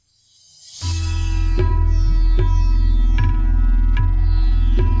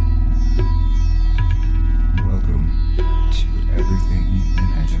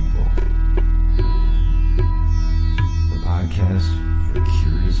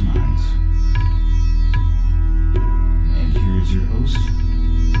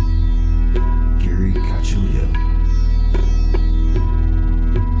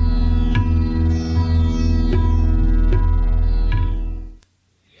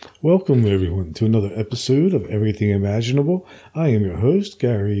Welcome, everyone, to another episode of Everything Imaginable. I am your host,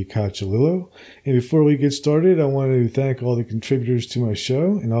 Gary Cacciolillo. And before we get started, I want to thank all the contributors to my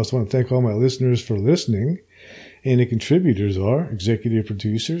show, and I also want to thank all my listeners for listening. And the contributors are executive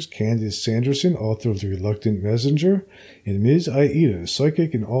producers Candace Sanderson, author of The Reluctant Messenger, and Ms. Aida,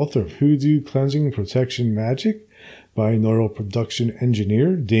 psychic and author of Hoodoo Cleansing Protection Magic, binaural production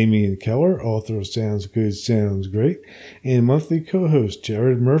engineer Damian Keller, author of Sounds Good, Sounds Great, and monthly co-host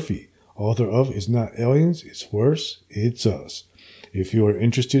Jared Murphy, author of It's Not Aliens, It's Worse, It's Us. If you are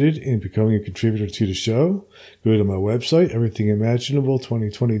interested in becoming a contributor to the show, go to my website,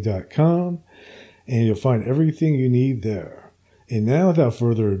 everythingimaginable2020.com, and you'll find everything you need there. And now, without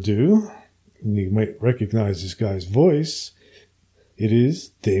further ado, you might recognize this guy's voice. It is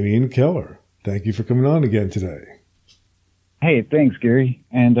Damian Keller. Thank you for coming on again today. Hey, thanks, Gary.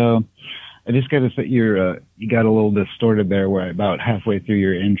 And I just got to say, you got a little distorted there. Where about halfway through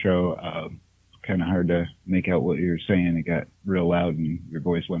your intro, kind of hard to make out what you were saying. It got real loud, and your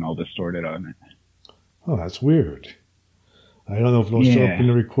voice went all distorted on it. Oh, that's weird. I don't know if it'll show up in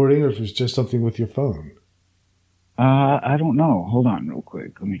the recording or if it's just something with your phone. I don't know. Hold on real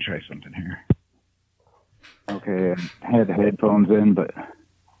quick. Let me try something here. Okay, I had the headphones in, but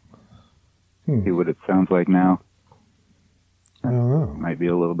see what it sounds like now. I don't know. Might be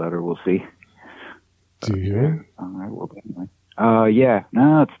a little better. We'll see. Do you hear it? All right, well, anyway. Yeah.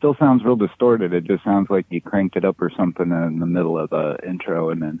 No, it still sounds real distorted. It just sounds like you cranked it up or something in the middle of the intro,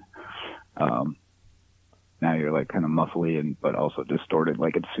 and then now you're like kind of muffly but also distorted,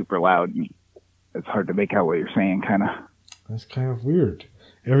 like it's super loud. And it's hard to make out what you're saying, kind of. That's kind of weird.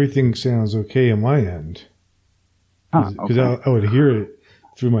 Everything sounds okay on my end. Because I would hear it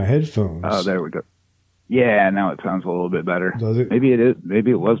through my headphones. Oh, there we go. Yeah, now it sounds a little bit better. Does it? Maybe it is.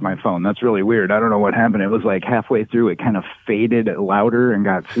 Maybe it was my phone. That's really weird. I don't know what happened. It was like halfway through, it kind of faded louder and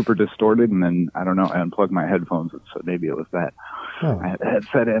got super distorted, and then, I don't know, I unplugged my headphones, so maybe it was that. Oh. I had the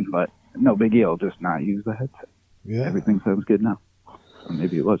headset in, but no big deal. Just not use the headset. Yeah. Everything sounds good now. So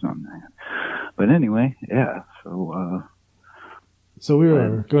maybe it was on that. But anyway, yeah, so... So we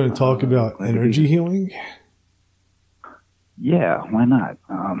are going to talk about energy healing? Yeah, why not?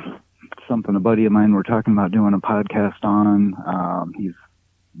 Something a buddy of mine we're talking about doing a podcast on. He's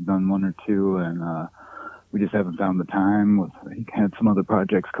done one or two, and we just haven't found the time. He had some other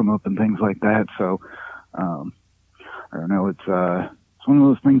projects come up and things like that. So I don't know. It's one of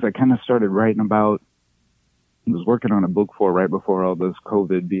those things I kind of started writing about. I was working on a book for right before all this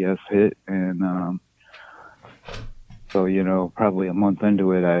COVID BS hit, and so probably a month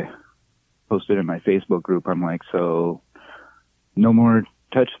into it, I posted in my Facebook group. I'm like, so no more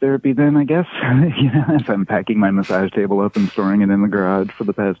touch therapy then, I guess. If I'm packing my massage table up and storing it in the garage for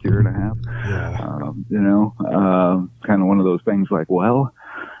the past year and a half. Yeah. Kind of one of those things like, well,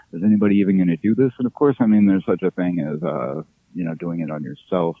 is anybody even going to do this? And of course, I mean, there's such a thing as, doing it on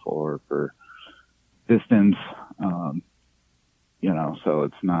yourself or for distance, so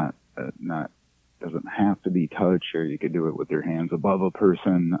it's not doesn't have to be touch, or you could do it with your hands above a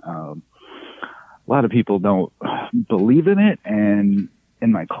person. A lot of people don't believe in it, and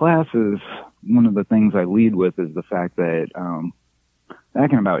in my classes, one of the things I lead with is the fact that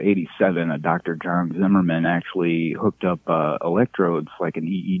back in about 87, a Dr. John Zimmerman actually hooked up electrodes, like an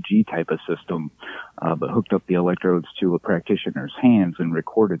EEG type of system, but hooked up the electrodes to a practitioner's hands and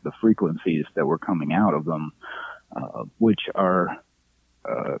recorded the frequencies that were coming out of them, which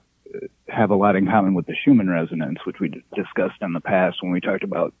have a lot in common with the Schumann resonance, which we discussed in the past when we talked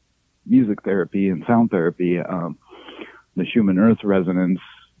about music therapy and sound therapy. The Schumann Earth resonance,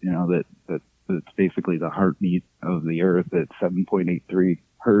 that's basically the heartbeat of the Earth at 7.83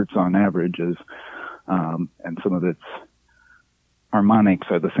 hertz on average, and some of its harmonics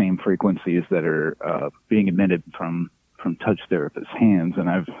are the same frequencies that are being emitted from touch therapists' hands. And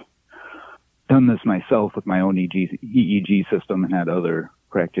I've done this myself with my own EEG system and had other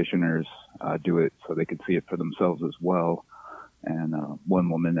practitioners do it so they could see it for themselves as well. And one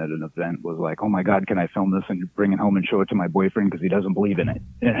woman at an event was like, "Oh my God, can I film this and bring it home and show it to my boyfriend because he doesn't believe in it?"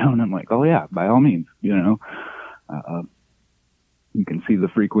 And I'm like, "Oh yeah, by all means, you can see the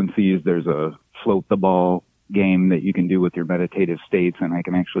frequencies. There's a float the ball game that you can do with your meditative states, and I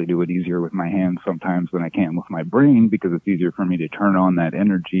can actually do it easier with my hands sometimes than I can with my brain because it's easier for me to turn on that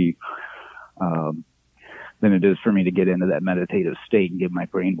energy than it is for me to get into that meditative state and get my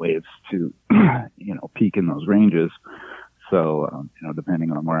brain waves to, peak in those ranges." So,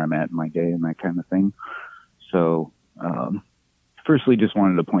 depending on where I'm at in my day and that kind of thing. So, firstly, just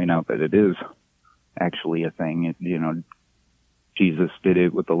wanted to point out that it is actually a thing. Jesus did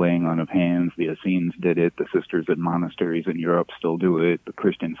it with the laying on of hands. The Essenes did it. The sisters in monasteries in Europe still do it. The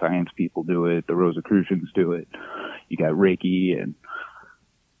Christian Science people do it. The Rosicrucians do it. You got Reiki and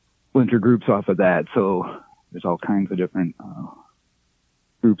splinter groups off of that. So there's all kinds of different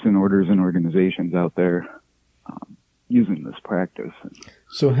groups and orders and organizations out there using this practice.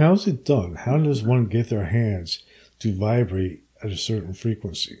 So how's it done? How does one get their hands to vibrate at a certain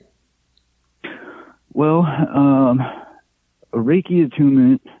frequency? Well, a Reiki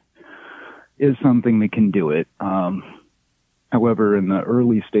attunement is something that can do it. However, in the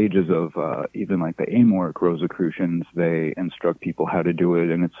early stages of even like the Amorc Rosicrucians, they instruct people how to do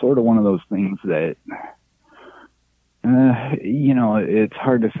it, and it's sort of one of those things that, it's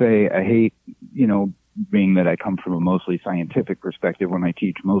hard to say. I hate, being that I come from a mostly scientific perspective when I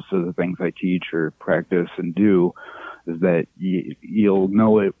teach. Most of the things I teach or practice and do is that you'll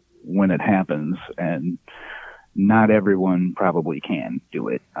know it when it happens, and not everyone probably can do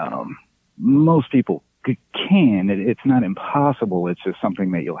it. Most people can. It's not impossible. It's just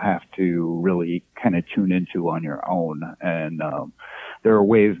something that you'll have to really kind of tune into on your own. And there are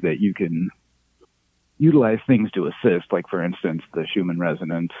ways that you can utilize things to assist, like, for instance, the Schumann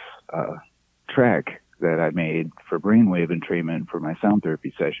resonance track that I made for brainwave entrainment for my sound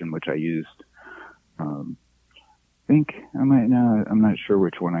therapy session, which I used. I'm not sure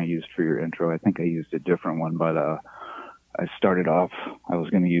which one I used for your intro. I think I used a different one, but I started off, I was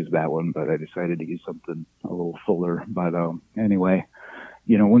going to use that one, but I decided to use something a little fuller. But anyway,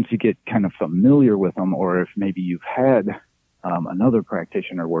 once you get kind of familiar with them, or if maybe you've had another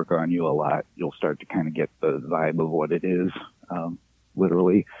practitioner work on you a lot, you'll start to kind of get the vibe of what it is,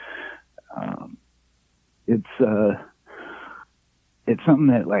 literally. It's something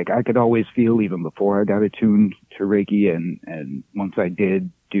that, like, I could always feel even before I got attuned to Reiki, and once I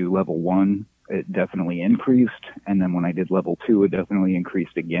did do level 1, it definitely increased, and then when I did level 2, it definitely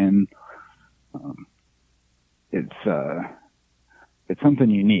increased again. It's something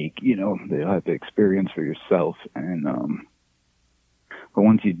unique, that you'll have to experience for yourself, and but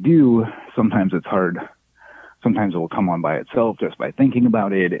once you do, sometimes it's hard. Sometimes it will come on by itself just by thinking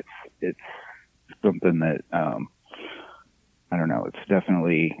about it. It's something that I don't know. It's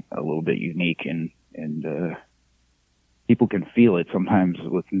definitely a little bit unique, and people can feel it. Sometimes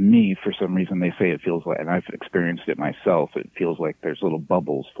with me, for some reason, they say it feels like, and I've experienced it myself, it feels like there's little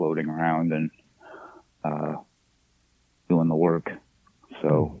bubbles floating around and doing the work.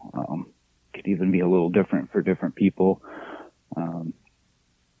 So it could even be a little different for different people. As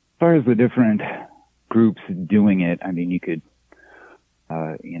far as the different groups doing it, I mean, you could,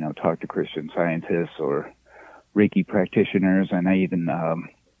 talk to Christian Scientists or Reiki practitioners, and I even, the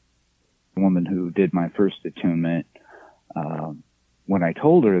woman who did my first attunement, when I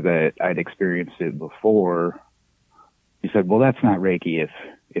told her that I'd experienced it before, she said, well, that's not Reiki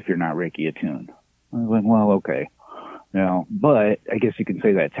if you're not Reiki attuned. I was like, well, okay. But I guess you can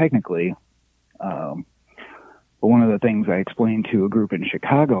say that technically. But one of the things I explained to a group in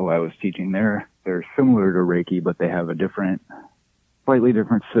Chicago I was teaching there, they're similar to Reiki, but they have a slightly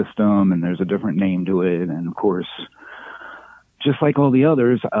different system, and there's a different name to it. And of course, just like all the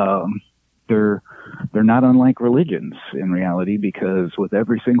others, they're not unlike religions in reality, because with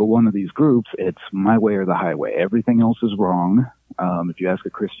every single one of these groups, it's my way or the highway. Everything else is wrong. If you ask a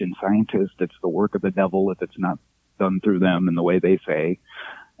Christian Scientist, it's the work of the devil if it's not done through them in the way they say.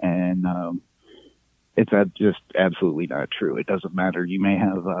 And it's just absolutely not true. It doesn't matter. You may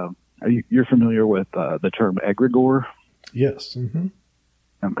have, you're familiar with the term egregore? Yes. Mm-hmm.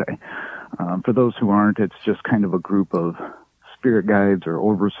 Okay. For those who aren't, it's just kind of a group of spirit guides or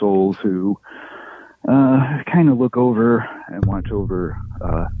oversouls who kind of look over and watch over,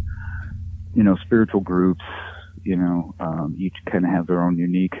 spiritual groups. Each kind of have their own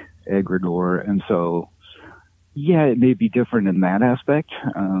unique egregore. And so, yeah, it may be different in that aspect.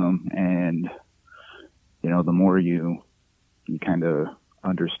 And, the more you kind of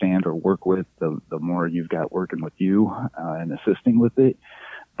understand or work with, the more you've got working with you and assisting with it.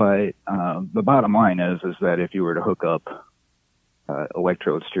 But the bottom line is that if you were to hook up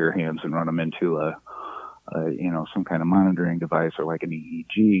electrodes to your hands and run them into some kind of monitoring device or like an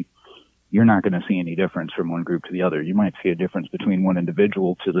EEG, you're not going to see any difference from one group to the other. You might see a difference between one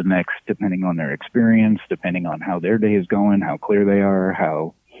individual to the next, depending on their experience, depending on how their day is going, how clear they are,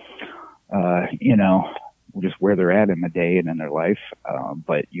 how, just where they're at in the day and in their life.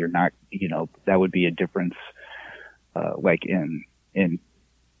 But you're not, that would be a difference, like in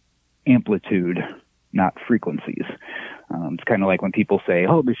amplitude, not frequencies. It's kind of like when people say,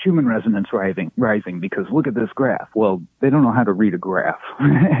 oh, the Schumann resonance rising because look at this graph. Well, they don't know how to read a graph.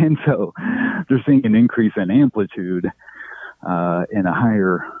 And so they're seeing an increase in amplitude, in a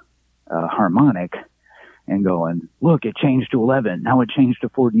higher harmonic and going, look, it changed to 11. Now it changed to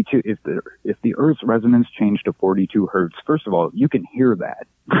 42. If the Earth's resonance changed to 42 hertz, first of all, you can hear that,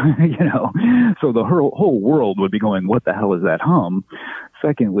 so the whole world would be going, what the hell is that hum?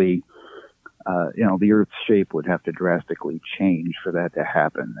 Secondly, the Earth's shape would have to drastically change for that to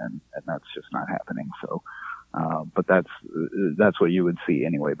happen, and that's just not happening. So, but that's what you would see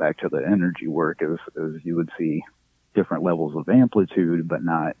anyway. Back to the energy work is you would see different levels of amplitude, but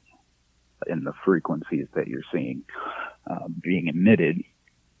not in the frequencies that you're seeing being emitted.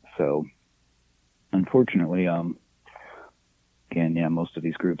 So, unfortunately, again, most of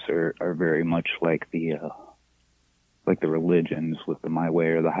these groups are very much like the religions with the my way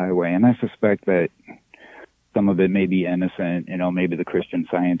or the highway. And I suspect that some of it may be innocent. Maybe the Christian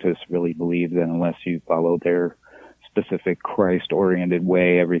scientists really believe that unless you follow their specific Christ-oriented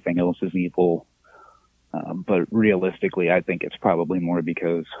way, everything else is evil. But realistically, I think it's probably more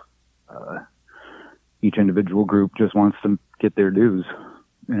because each individual group just wants to get their dues,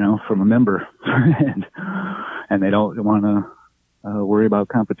 from a member, and they don't want to worry about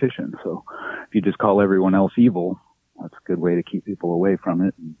competition. So if you just call everyone else evil, that's a good way to keep people away from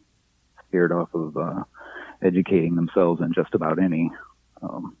it and scared off of educating themselves in just about any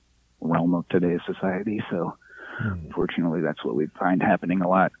realm of today's society. So unfortunately, that's what we find happening a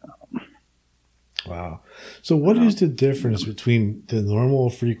lot. Wow. So what is the difference between the normal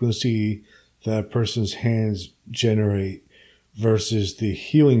frequency that a person's hands generate versus the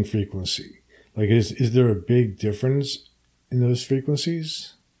healing frequency? Like, is there a big difference in those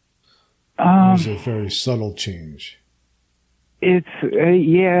frequencies? Or is it a very subtle change? It's,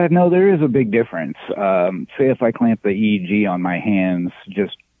 there is a big difference. Say if I clamp the EEG on my hands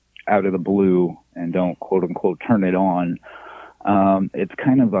just out of the blue and don't quote unquote turn it on, it's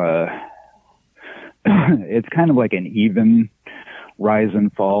kind of like an even rise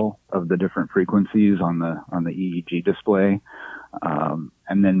and fall of the different frequencies on the EEG display.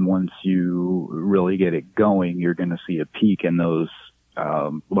 And then once you really get it going, you're going to see a peak in those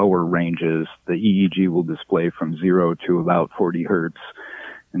lower ranges. The EEG will display from 0 to about 40 hertz.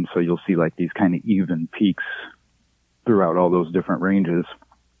 And so you'll see like these kind of even peaks throughout all those different ranges.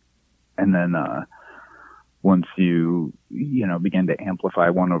 And then, once you begin to amplify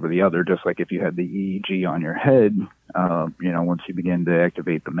one over the other, just like if you had the EEG on your head, once you begin to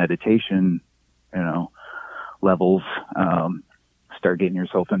activate the meditation, levels, start getting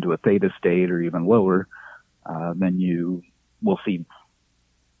yourself into a theta state or even lower, then you will see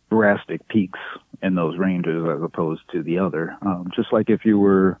drastic peaks in those ranges as opposed to the other. Just like if you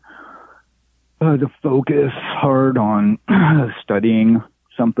were to focus hard on studying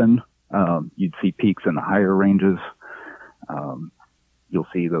something, you'd see peaks in the higher ranges. You'll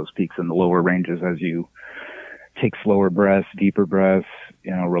see those peaks in the lower ranges as you take slower breaths, deeper breaths,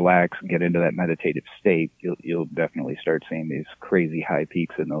 relax, get into that meditative state. You'll definitely start seeing these crazy high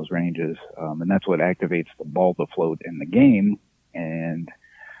peaks in those ranges. And that's what activates the ball to float in the game. And,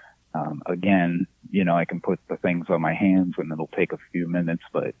 again, I can put the things on my hands and it'll take a few minutes,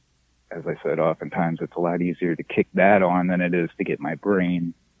 but as I said, oftentimes it's a lot easier to kick that on than it is to get my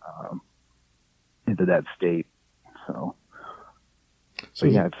brain into that state. So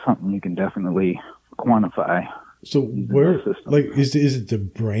yeah, it's something you can definitely quantify. So where, is it the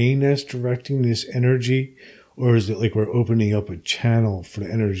brain that's directing this energy, or is it like we're opening up a channel for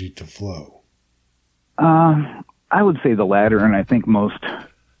the energy to flow? I would say the latter, and I think most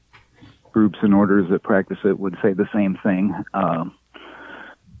groups and orders that practice it would say the same thing.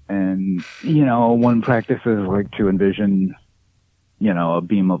 And, one practice is like to envision, a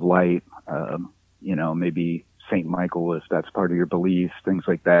beam of light, maybe St. Michael, if that's part of your beliefs, things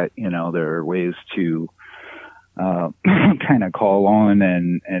like that. There are ways to kind of call on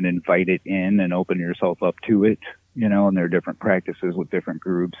and invite it in and open yourself up to it, and there are different practices with different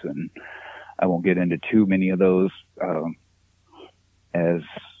groups, and I won't get into too many of those, as,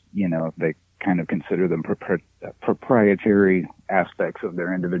 they kind of consider them proprietary aspects of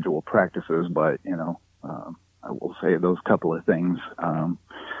their individual practices, but, I will say those couple of things.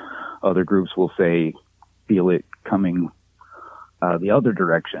 Other groups will say, feel it coming the other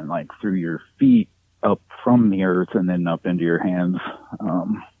direction, like through your feet up from the earth and then up into your hands.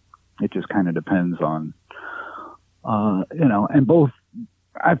 It just kind of depends on, and both,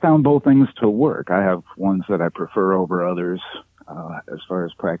 I found both things to work. I have ones that I prefer over others as far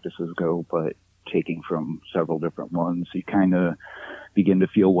as practices go, but taking from several different ones, you kind of begin to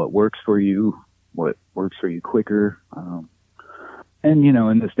feel what works for you, what works for you quicker. And,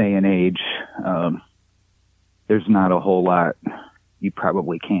 in this day and age, there's not a whole lot you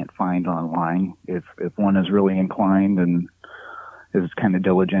probably can't find online. If one is really inclined and is kind of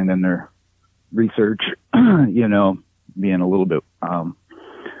diligent in their research, you know, being a little bit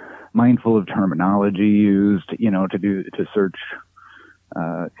mindful of terminology used, you know, to search,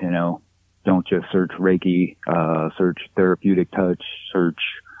 you know, don't just search Reiki, search therapeutic touch, search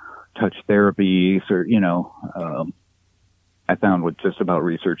touch therapy, you know. I found with just about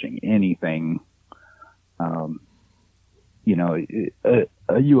researching anything, you know, a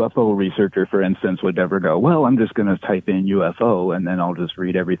UFO researcher, for instance, would never go, well, I'm just going to type in UFO and then I'll just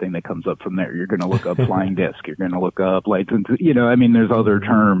read everything that comes up from there. You're going to look up flying disc. You're going to look up lights. And, you know, I mean, there's other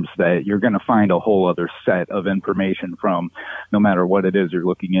terms that you're going to find a whole other set of information from, no matter what it is you're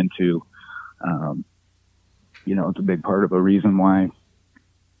looking into. You know, it's a big part of a reason why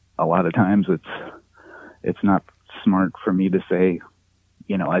a lot of times it's not smart for me to say,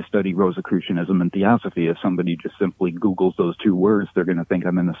 you know, I study Rosicrucianism and Theosophy. If somebody just simply Googles those two words, they're going to think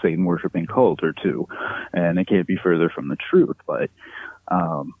I'm in a Satan worshiping cult or two, and it can't be further from the truth. But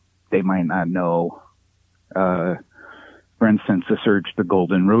they might not know, for instance, to search the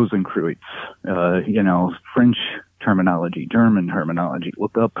Golden Rosenkreuz, you know, French terminology, German terminology.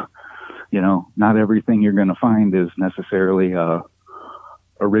 Look up, you know, not everything you're going to find is necessarily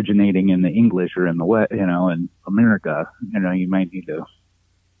originating in the English or in the West, you know, in America. You know, you might need to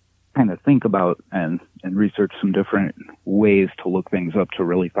kind of think about and research some different ways to look things up to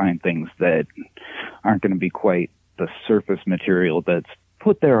really find things that aren't going to be quite the surface material that's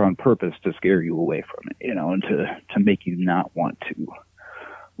put there on purpose to scare you away from it, you know, and to make you not want to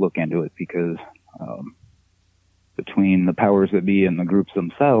look into it, because between the powers that be and the groups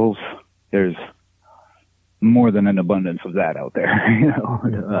themselves, there's more than an abundance of that out there, you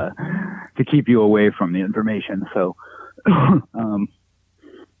know, to keep you away from the information. So,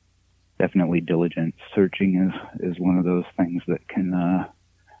 definitely diligent searching is one of those things that can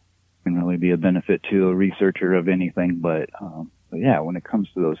really be a benefit to a researcher of anything. But yeah, when it comes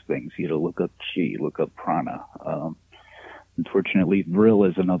to those things, you look up chi, look up prana. Unfortunately, vril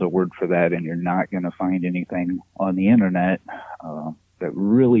is another word for that, and you're not going to find anything on the internet that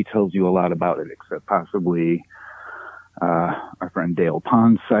really tells you a lot about it, except possibly our friend Dale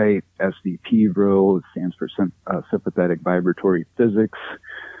Pond's site, SVP vril. It stands for sympathetic vibratory physics.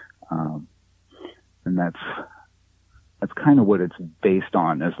 And that's kind of what it's based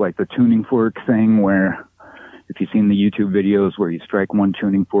on. It's like the tuning fork thing, where if you've seen the YouTube videos where you strike one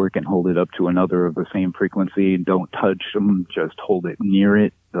tuning fork and hold it up to another of the same frequency, don't touch them, just hold it near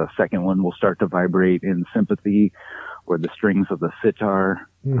it. The second one will start to vibrate in sympathy, where the strings of the sitar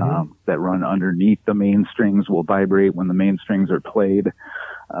that run underneath the main strings will vibrate when the main strings are played.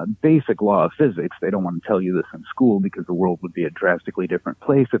 Basic law of physics. They don't want to tell you this in school because the world would be a drastically different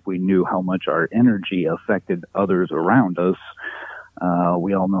place if we knew how much our energy affected others around us.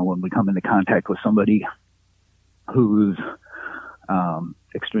 We all know when we come into contact with somebody who's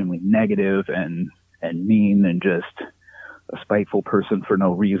extremely negative and mean and just a spiteful person for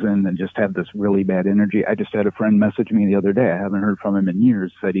no reason and just have this really bad energy. I just had a friend message me the other day. I haven't heard from him in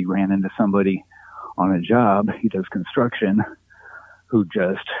years. Said he ran into somebody on a job. He does construction, who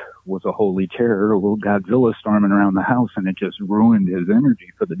just was a holy terror, a little Godzilla storming around the house, and it just ruined his energy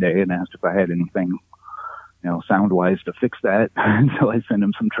for the day, and asked if I had anything, you know, sound-wise to fix that. And so I sent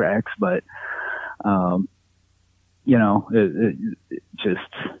him some tracks, but, you know, it just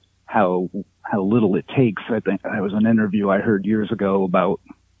how little it takes. I think there was an interview I heard years ago about,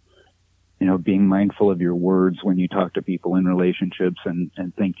 you know, being mindful of your words when you talk to people in relationships, and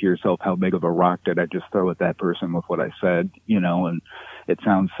think to yourself, how big of a rock did I just throw at that person with what I said, you know, and it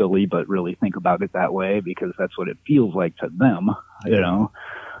sounds silly, but really think about it that way, because that's what it feels like to them, you know.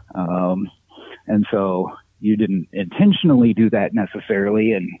 And so you didn't intentionally do that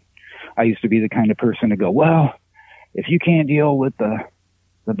necessarily. And I used to be the kind of person to go, well, if you can't deal with the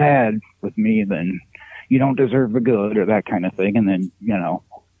bad with me, then you don't deserve the good, or that kind of thing. And then, you know,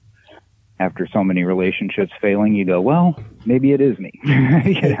 after so many relationships failing, you go, well, maybe it is me. You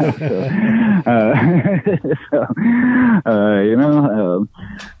know,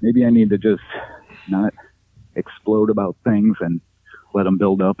 maybe I need to just not explode about things and let them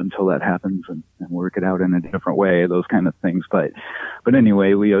build up until that happens, and work it out in a different way, those kind of things. But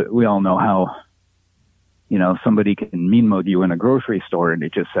anyway, we all know how, you know, somebody can mean mug you in a grocery store and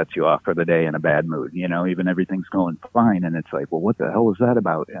it just sets you off for the day in a bad mood, you know, even everything's going fine. And it's like, well, what the hell is that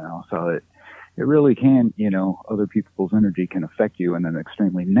about? You know, so it really can, you know, other people's energy can affect you in an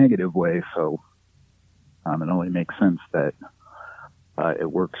extremely negative way. So, it only makes sense that,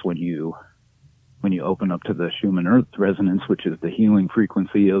 it works when you open up to the Schumann Earth resonance, which is the healing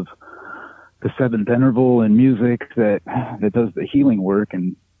frequency of the seventh interval in music that does the healing work.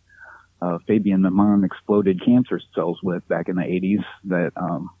 And, Fabian Maman exploded cancer cells with back in the 80s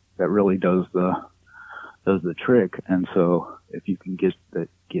that really does the trick. And so if you can get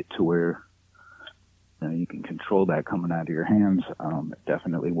to where you can control that coming out of your hands, it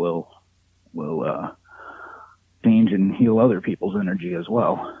definitely will change and heal other people's energy as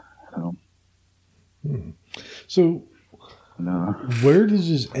well. So where does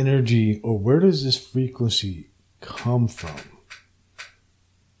this energy, or where does this frequency come from?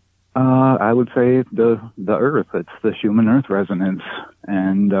 I would say the earth. It's the Schumann earth resonance.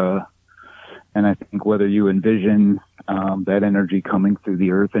 And I think whether you envision that energy coming through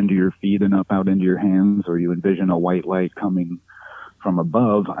the earth into your feet and up out into your hands, or you envision a white light coming from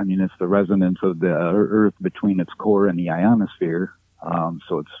above, I mean, it's the resonance of the earth between its core and the ionosphere.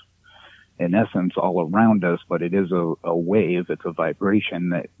 So it's, in essence, all around us, but it is a wave. It's a vibration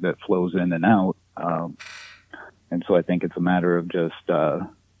that flows in and out. And so I think it's a matter of just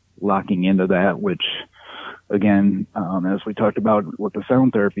locking into that, which, again, as we talked about with the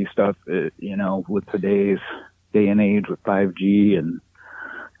sound therapy stuff, with today's day and age with 5G and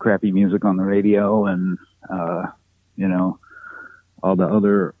crappy music on the radio and, all the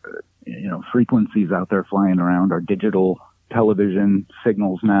other, frequencies out there flying around, our digital television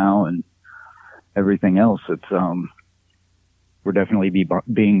signals now and everything else, it's, we're definitely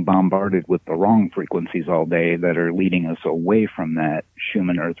being bombarded with the wrong frequencies all day that are leading us away from that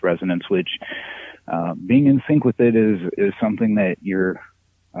Schumann earth resonance, which, being in sync with it is something that your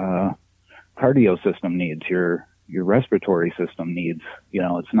cardio system needs, your respiratory system needs.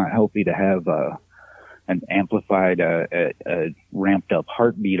 It's not healthy to have an amplified, a ramped up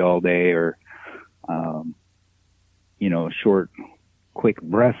heartbeat all day, or short, quick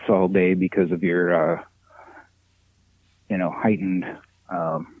breaths all day because of your heightened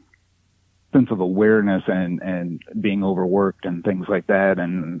sense of awareness and being overworked and things like that,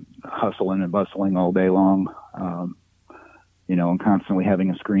 and hustling and bustling all day long, and constantly having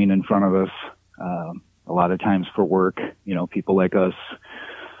a screen in front of us, a lot of times for work, people like us,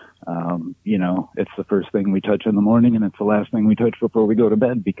 it's the first thing we touch in the morning and it's the last thing we touch before we go to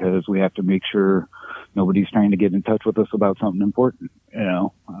bed, because we have to make sure nobody's trying to get in touch with us about something important.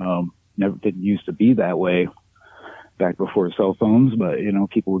 Never didn't used to be that way back before cell phones, but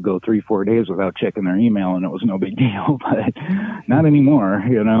people would go 3-4 days without checking their email and it was no big deal. But not anymore.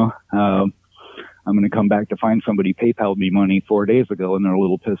 I'm going to come back to find somebody PayPal'd me money 4 days ago and they're a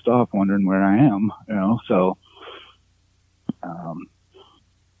little pissed off wondering where I am. So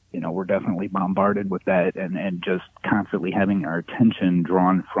we're definitely bombarded with that, and just constantly having our attention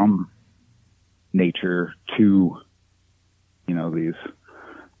drawn from nature to these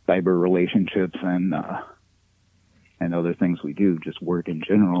cyber relationships and other things we do, just work in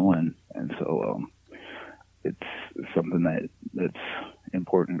general. And so, it's something that's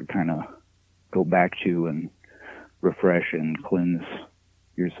important to kind of go back to and refresh and cleanse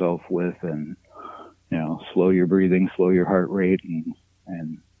yourself with, and, slow your breathing, slow your heart rate,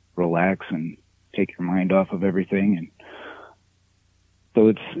 and relax and take your mind off of everything. And so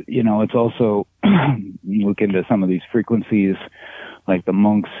it's also, you look into some of these frequencies, like the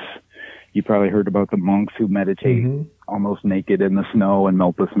monks. You probably heard about the monks who meditate almost naked in the snow and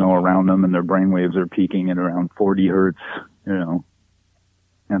melt the snow around them, and their brain waves are peaking at around 40 hertz, and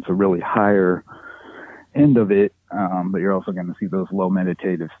it's a really higher end of it. But you're also going to see those low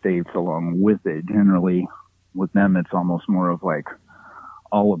meditative states along with it. Generally with them, it's almost more of like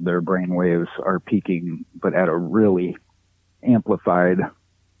all of their brain waves are peaking, but at a really amplified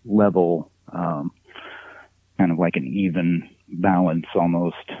level, kind of like an even balance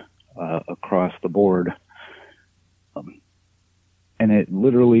almost across the board. And it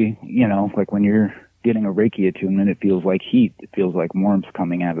literally, like when you're getting a Reiki attunement, it feels like heat. It feels like warmth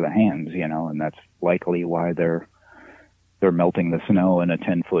coming out of the hands, and that's likely why they're melting the snow in a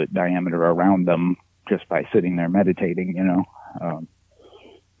 10-foot diameter around them just by sitting there meditating,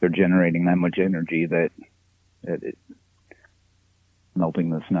 they're generating that much energy that it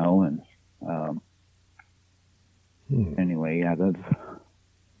melting the snow. And anyway, yeah, that's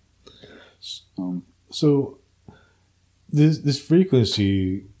so this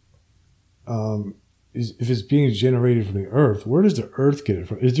frequency, if it's being generated from the earth, where does the earth get it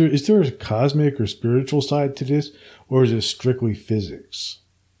from? Is there a cosmic or spiritual side to this, or is it strictly physics?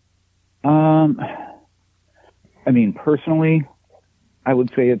 Personally, I would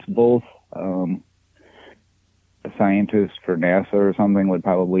say it's both. A scientist for NASA or something would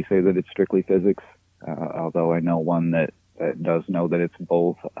probably say that it's strictly physics, although I know one that does know that it's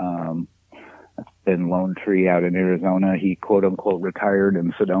both. Ben Lone Tree out in Arizona, he quote unquote retired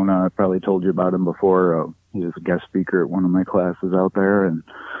in Sedona. I probably told you about him before. He was a guest speaker at one of my classes out there, and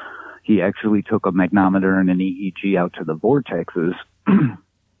he actually took a magnometer and an EEG out to the vortexes,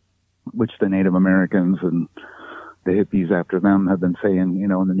 which the Native Americans and the hippies after them have been saying, you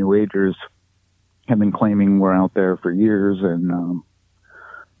know, and the New Agers have been claiming were out there for years. And,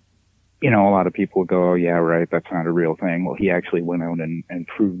 you know, a lot of people go, oh, yeah, right, that's not a real thing. Well, he actually went out and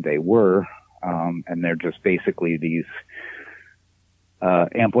proved they were. And they're just basically these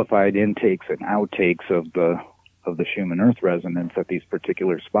amplified intakes and outtakes of the Schumann Earth resonance at these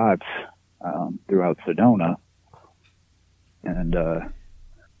particular spots throughout Sedona. And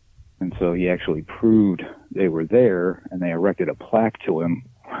so he actually proved they were there, and they erected a plaque to him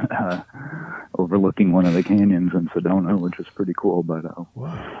overlooking one of the canyons in Sedona, which is pretty cool. But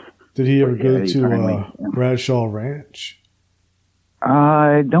wow. Did he ever go to Bradshaw Ranch?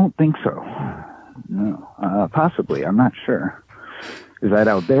 I don't think so. No, possibly. I'm not sure. Is that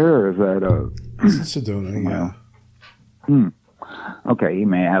out there, or is that It's in Sedona, yeah. Okay, he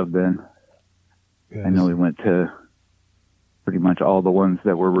may have been. Yeah, I know he went to pretty much all the ones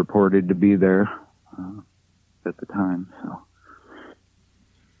that were reported to be there at the time.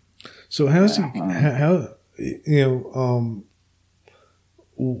 So how's he? How you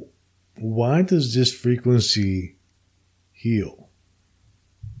know? Why does this frequency heal?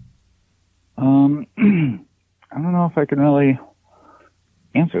 I don't know if I can really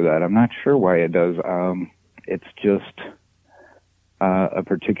answer that. I'm not sure why it does. It's just a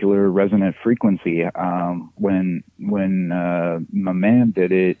particular resonant frequency. When my man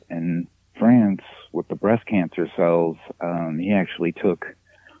did it in France with the breast cancer cells, he actually took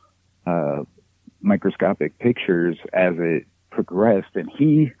microscopic pictures as it progressed, and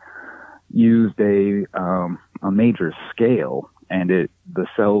he used a major scale, and the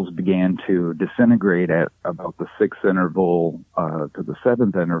cells began to disintegrate at about the 6th interval to the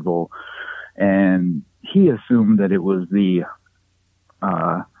 7th interval, and he assumed that it was the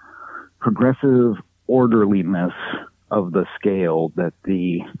progressive orderliness of the scale that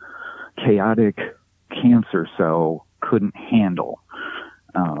the chaotic cancer cell couldn't handle,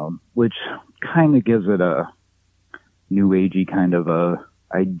 which kind of gives it a new agey kind of a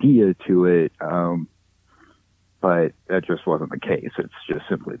idea to it, but that just wasn't the case. It's just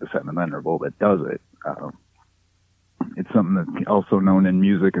simply the 7th interval that does it. It's something that's also known in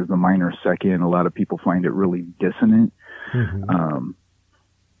music as the minor second. A lot of people find it really dissonant. Mm-hmm.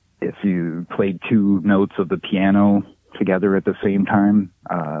 If you played two notes of the piano together at the same time,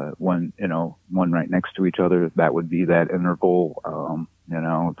 one right next to each other, that would be that interval.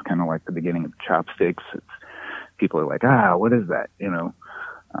 It's kind of like the beginning of Chopsticks. People are like, what is that?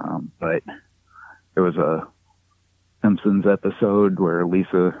 But there was a Simpsons episode where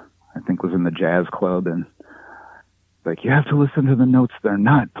Lisa, I think, was in the jazz club, and like, you have to listen to the notes they're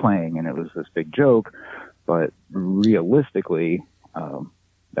not playing, and it was this big joke. But realistically,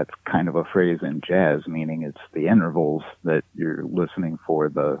 that's kind of a phrase in jazz, meaning it's the intervals that you're listening for,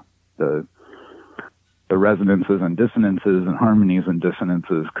 the resonances and dissonances and harmonies and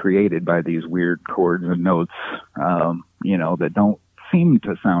dissonances created by these weird chords and notes, that don't seem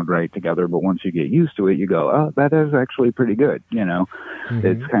to sound right together, but once you get used to it, you go, oh, that is actually pretty good. Mm-hmm.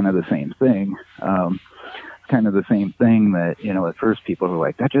 It's kind of the same thing. Kind of the same thing that, at first people are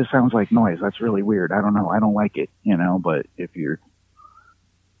like, that just sounds like noise. That's really weird. I don't know. I don't like it, but if you're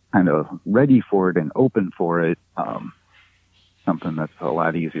kind of ready for it and open for it, something that's a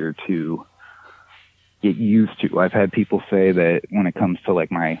lot easier to get used to. I've had people say that when it comes to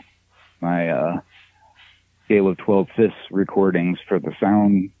like my scale of 12/5 recordings for the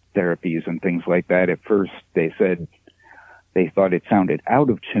sound therapies and things like that, at first they said they thought it sounded out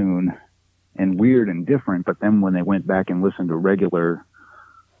of tune and weird and different, but then when they went back and listened to regular,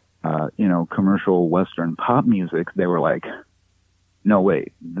 commercial Western pop music, they were like, no,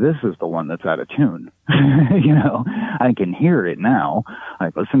 wait, this is the one that's out of tune. I can hear it now.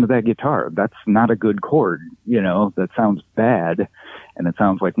 Like, listen to that guitar. That's not a good chord. That sounds bad. And it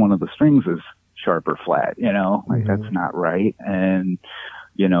sounds like one of the strings is sharp or flat, like, that's not right. And,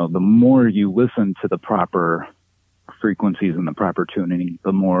 the more you listen to the proper frequencies and the proper tuning,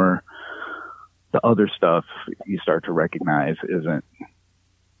 the more the other stuff you start to recognize isn't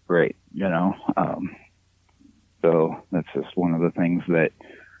great, So that's just one of the things that,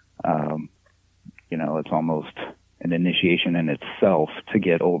 it's almost an initiation in itself to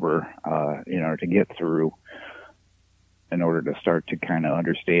get over, to get through, in order to start to kind of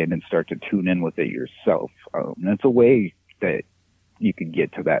understand and start to tune in with it yourself. And it's a way that you could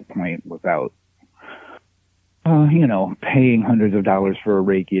get to that point without, paying hundreds of dollars for a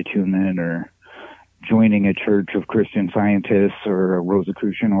Reiki attunement, or joining a church of Christian Scientists, or a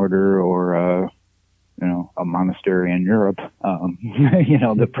Rosicrucian order, or a monastery in Europe,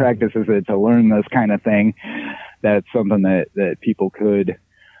 that practices it to learn this kind of thing. That's something that people could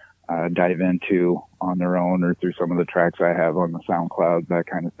dive into on their own or through some of the tracks I have on the SoundCloud, that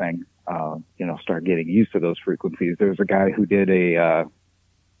kind of thing. Start getting used to those frequencies. There's a guy who did an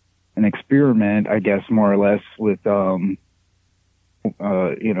experiment, I guess, more or less, with,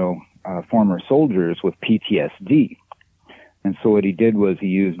 former soldiers with PTSD. And so what he did was he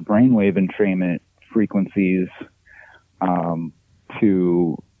used brainwave entrainment frequencies to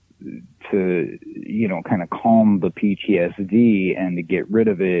kind of calm the PTSD and to get rid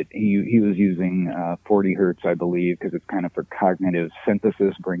of it. He was using 40 hertz, I believe, because it's kind of for cognitive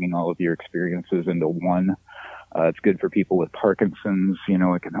synthesis, bringing all of your experiences into one. It's good for people with Parkinson's.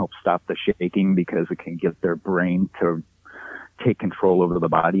 It can help stop the shaking because it can get their brain to take control over the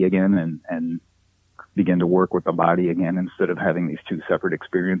body again and begin to work with the body again, instead of having these two separate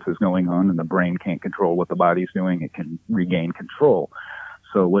experiences going on, and the brain can't control what the body's doing. It can regain control.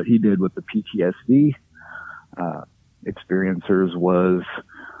 So what he did with the PTSD experiencers was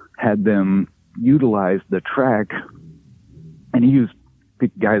had them utilize the track, and he used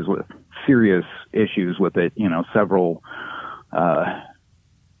guys with serious issues with it, several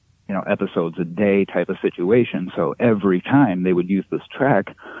episodes a day type of situation. So every time they would use this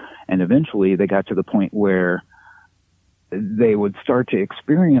track, and eventually they got to the point where they would start to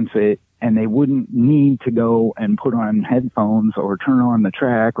experience it, and they wouldn't need to go and put on headphones or turn on the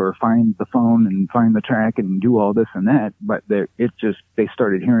track or find the phone and find the track and do all this and that. But they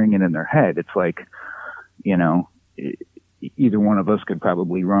started hearing it in their head. It's like, either one of us could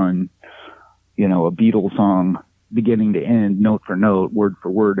probably run, a Beatles song beginning to end, note for note, word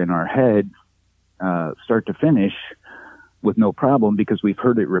for word in our head, start to finish, with no problem, because we've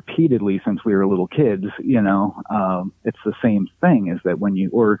heard it repeatedly since we were little kids. It's the same thing, is that when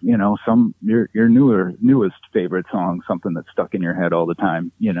your newest favorite song, something that's stuck in your head all the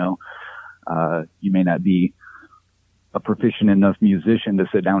time, you may not be a proficient enough musician to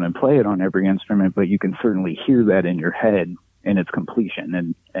sit down and play it on every instrument, but you can certainly hear that in your head in its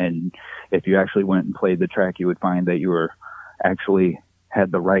completion. And if you actually went and played the track, you would find that you were actually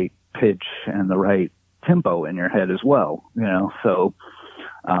had the right pitch and the right tempo in your head as well, so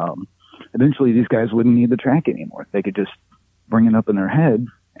eventually these guys wouldn't need the track anymore. They could just bring it up in their head,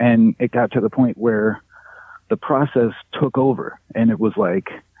 and it got to the point where the process took over, and it was like,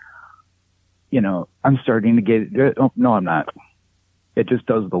 I'm starting to get it. Oh, no, I'm not. It just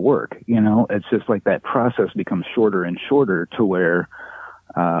does the work, it's just like that process becomes shorter and shorter to where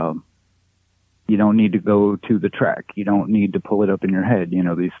you don't need to go to the track. You don't need to pull it up in your head.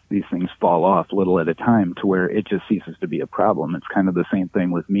 These things fall off little at a time to where it just ceases to be a problem. It's kind of the same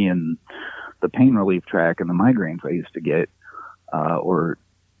thing with me and the pain relief track and the migraines I used to get, or,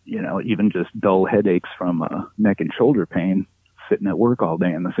 even just dull headaches from neck and shoulder pain, sitting at work all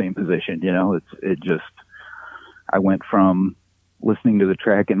day in the same position. I went from listening to the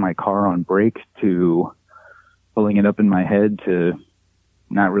track in my car on break to pulling it up in my head to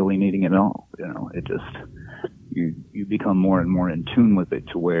not really needing it at all. It just, you become more and more in tune with it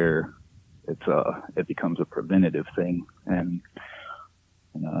to where it becomes a preventative thing, and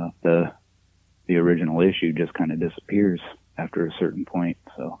the original issue just kind of disappears after a certain point.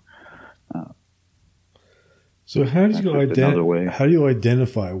 So how do you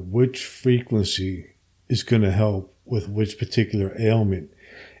identify which frequency is going to help with which particular ailment?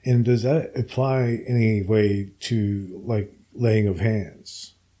 And does that apply any way to like laying of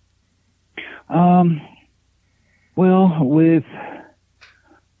hands? Well,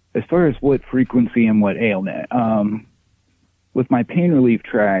 as far as what frequency and what ailment, with my pain relief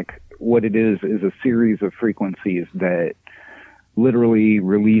track, what it is a series of frequencies that literally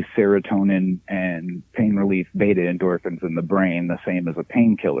release serotonin and pain relief beta endorphins in the brain, the same as a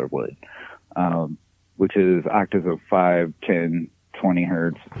painkiller would, which is octaves of 5, 10, 20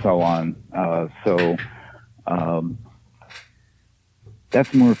 hertz, so on.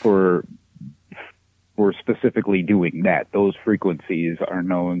 That's more for specifically doing that. Those frequencies are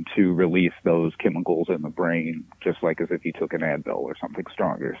known to release those chemicals in the brain, just like as if you took an Advil or something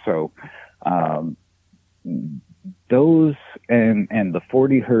stronger. So, those and the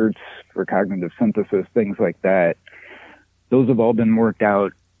 40 hertz for cognitive synthesis, things like that, those have all been worked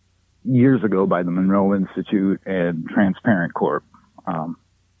out years ago by the Monroe Institute and Transparent Corp.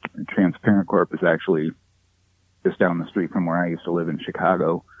 Transparent Corp is actually just down the street from where I used to live in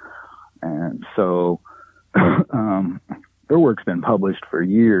Chicago. And so their work's been published for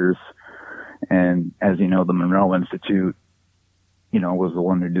years. And as you know, the Monroe Institute, was the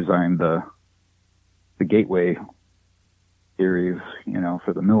one who designed the Gateway theories,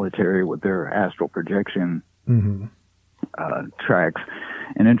 for the military with their astral projection tracks.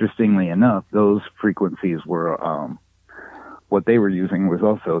 And interestingly enough, those frequencies were, what they were using was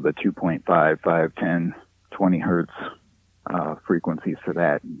also the 2.5, 5, 10, 20 hertz frequencies for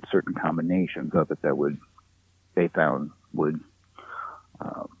that, and certain combinations of it that they found would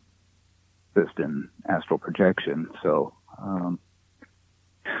assist in astral projection. So,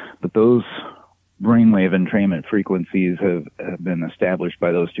 but those brainwave entrainment frequencies have been established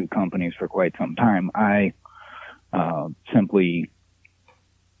by those two companies for quite some time. I simply,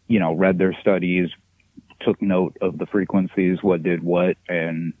 read their studies, took note of the frequencies, what did what,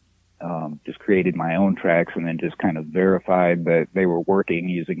 and just created my own tracks, and then just kind of verified that they were working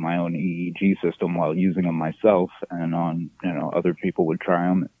using my own EEG system while using them myself, and other people would try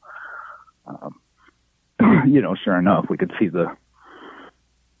them. Sure enough, we could see the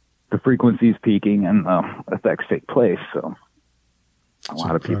frequencies peaking and effects take place. So a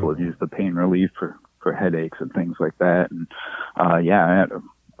lot of people have used the pain relief for headaches and things like that. And I had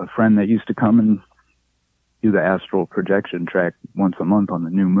a friend that used to come and do the astral projection track once a month on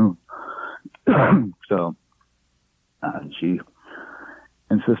the new moon. So she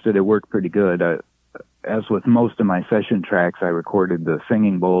insisted it worked pretty good. As with most of my session tracks, I recorded the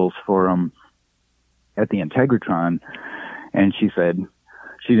singing bowls for them at the Integratron, and she said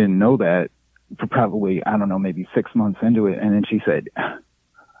she didn't know that for probably, I don't know, maybe 6 months into it. And then she said,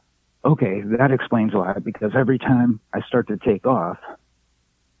 okay, that explains a lot, because every time I start to take off,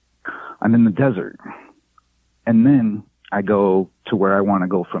 I'm in the desert. And then I go to where I want to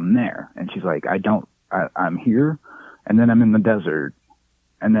go from there. And she's like, I'm here, and then I'm in the desert,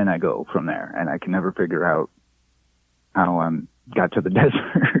 and then I go from there. And I can never figure out how I got to the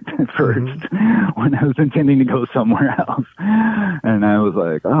desert at first when I was intending to go somewhere else. And I was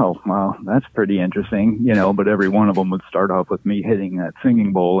like, oh, well, that's pretty interesting, but every one of them would start off with me hitting that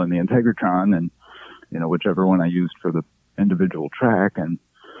singing bowl in the Integratron, and, whichever one I used for the individual track. And,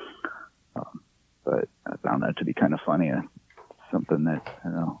 but I found that to be kind of funny. Something that,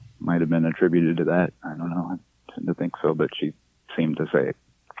 might have been attributed to that. I don't know. I tend to think so, but she seemed to say,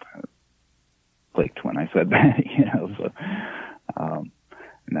 clicked when I said that, so,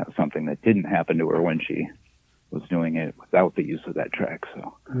 and that was something that didn't happen to her when she was doing it without the use of that track.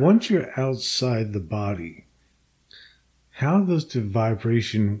 So once you're outside the body, how does the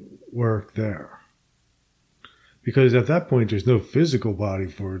vibration work there? Because at that point, there's no physical body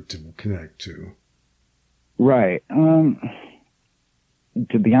for it to connect to. Right.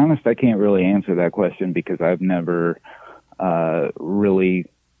 To be honest, I can't really answer that question because I've never really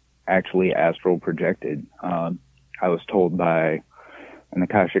actually astral projected. I was told by an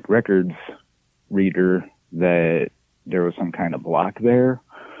Akashic Records reader that there was some kind of block there.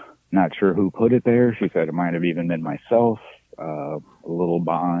 Not sure who put it there. She said it might have even been myself, a little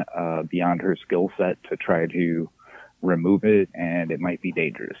beyond her skill set to try to remove it, and it might be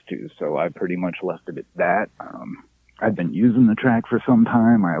dangerous too. So I pretty much left it at that. I've been using the track for some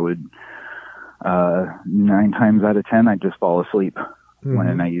time. I would, 9 times out of 10, I'd just fall asleep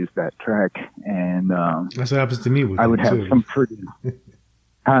when I used that track. And that's what happens to me with it, I would have too. some pretty...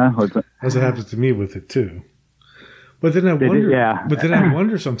 That's what happens to me with it, too. But then I wonder, But then I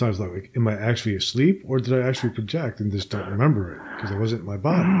wonder sometimes, like, am I actually asleep, or did I actually project and just don't remember it because it wasn't in my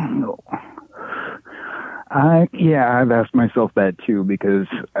body? No. I've asked myself that too, because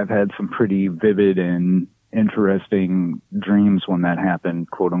I've had some pretty vivid and interesting dreams when that happened,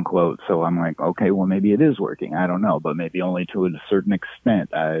 quote unquote. So I'm like, okay, well, maybe it is working. I don't know, but maybe only to a certain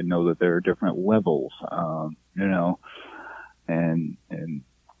extent. I know that there are different levels, and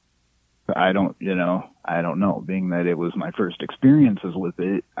I don't know. Being that it was my first experiences with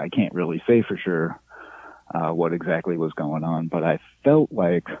it, I can't really say for sure what exactly was going on, but I felt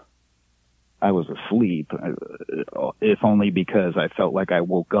like I was asleep, if only because I felt like I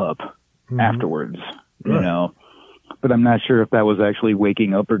woke up afterwards, but I'm not sure if that was actually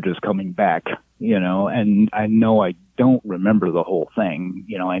waking up or just coming back, and I know I don't remember the whole thing.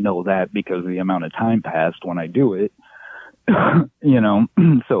 I know that because the amount of time passed when I do it,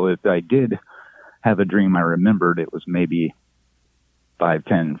 so if I did have a dream I remembered, it was maybe 5,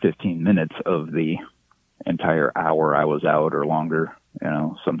 10, 15 minutes of the entire hour I was out or longer.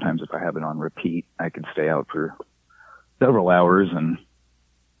 Sometimes if I have it on repeat, I could stay out for several hours, and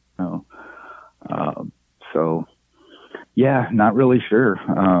so yeah, not really sure.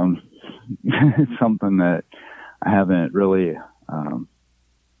 It's something that I haven't really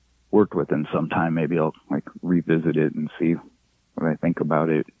worked with in some time. Maybe I'll revisit it and see what I think about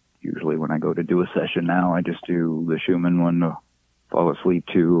it. Usually when I go to do a session now, I just do the Schumann one to fall asleep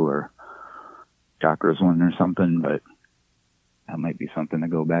to, or Chakras one or something, but that might be something to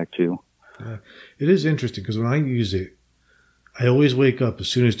go back to. It is interesting because when I use it, I always wake up as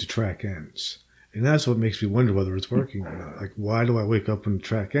soon as the track ends. And that's what makes me wonder whether it's working or not. Like, why do I wake up when the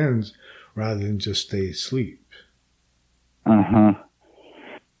track ends rather than just stay asleep? Uh-huh.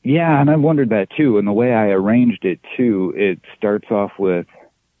 Yeah, and I wondered that too. And the way I arranged it too, it starts off with,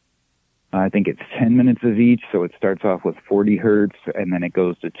 I think it's 10 minutes of each. So it starts off with 40 hertz, and then it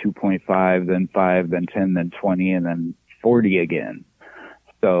goes to 2.5, then 5, then 10, then 20, and then 40 again.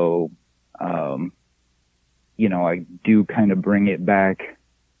 So, I do kind of bring it back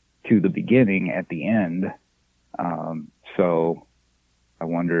to the beginning at the end. So I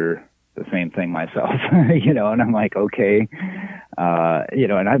wonder the same thing myself, and I'm like, okay,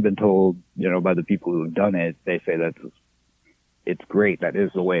 and I've been told, by the people who've done it, they say it's great. That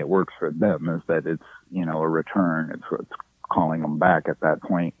is the way it works for them, is that it's, a return. It's calling them back at that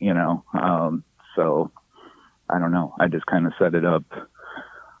point, so I don't know. I just kind of set it up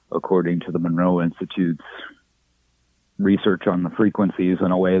according to the Monroe Institute's research on the frequencies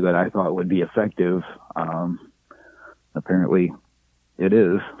in a way that I thought would be effective. Apparently it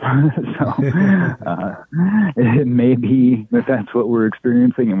is. So it may be that that's what we're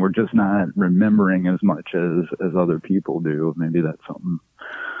experiencing, and we're just not remembering as much as other people do. Maybe that's something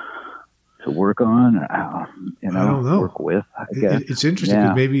to work on, I don't know. Work with, I guess. It's interesting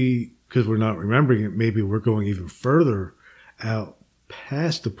because maybe because we're not remembering it, maybe we're going even further out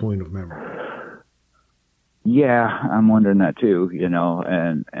past the point of memory. Yeah, I'm wondering that too, and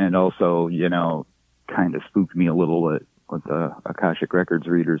also, kind of spooked me a little at what the Akashic Records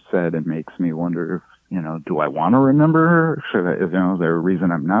readers said, and makes me wonder if, do I want to remember? Is there a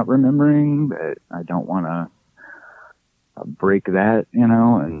reason I'm not remembering that I don't want to break that,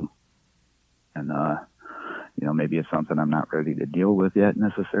 and maybe it's something I'm not ready to deal with yet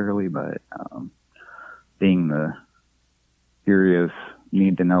necessarily, but being the curious,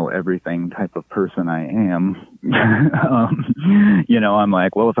 need to know everything type of person I am, I'm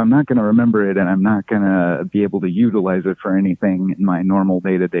like, well, if I'm not going to remember it and I'm not going to be able to utilize it for anything in my normal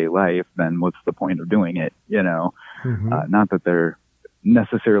day-to-day life, then what's the point of doing it? Not that there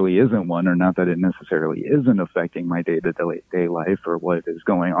necessarily isn't one, or not that it necessarily isn't affecting my day-to-day life or what is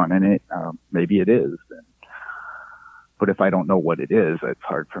going on in it. Maybe it is. But if I don't know what it is, it's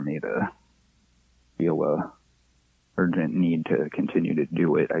hard for me to feel a urgent need to continue to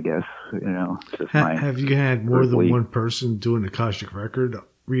do it, I guess. Have you had more than one person do an Akashic record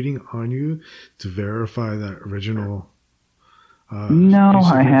reading on you to verify that original? No,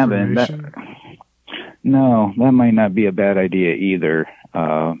 I haven't. That might not be a bad idea either.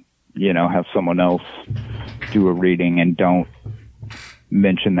 Have someone else do a reading and don't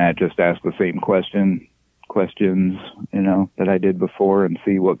mention that. Just ask the same questions, that I did before, and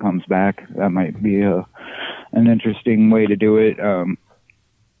see what comes back. That might be an interesting way to do it.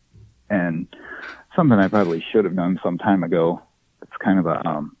 And something I probably should have done some time ago. It's kind of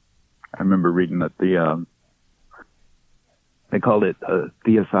I remember reading that they called it a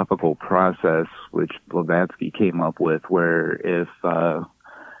theosophical process, which Blavatsky came up with, where if a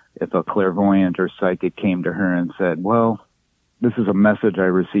clairvoyant or psychic came to her and said, well, this is a message I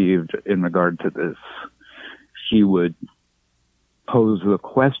received in regard to this, she would pose the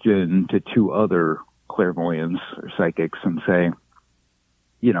question to two other clairvoyants or psychics and say,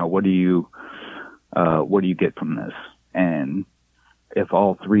 what do you get from this? And if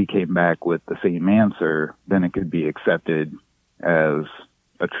all three came back with the same answer, then it could be accepted as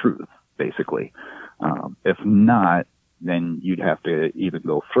a truth, basically. If not, then you'd have to even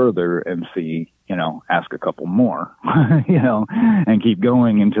go further and see, ask a couple more, and keep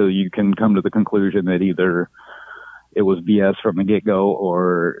going until you can come to the conclusion that either it was BS from the get-go,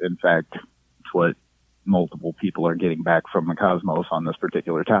 or in fact, it's what multiple people are getting back from the cosmos on this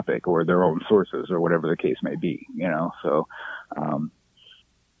particular topic, or their own sources, or whatever the case may be, So,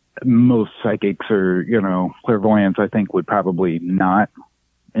 most psychics or, clairvoyants, I think, would probably not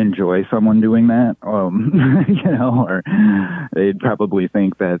enjoy someone doing that, or they'd probably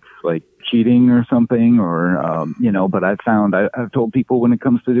think that's like cheating or something, or, but I've told people when it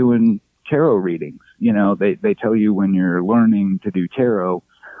comes to doing tarot readings, they tell you when you're learning to do tarot,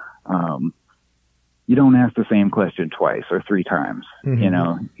 you don't ask the same question twice or three times.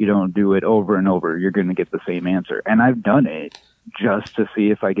 Mm-hmm. You don't do it over and over. You're going to get the same answer. And I've done it just to see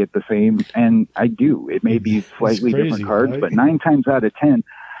if I get the same, and I do. It may be slightly different cards, right? But 9 times out of 10,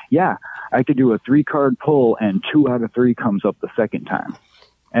 I could do a 3-card pull and 2 out of 3 comes up the second time.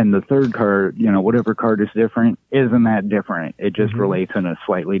 And the third card, whatever card is different, isn't that different. It just relates in a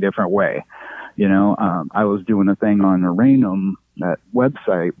slightly different way. I was doing a thing on Aranum, that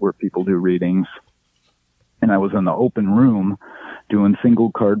website where people do readings, and I was in the open room doing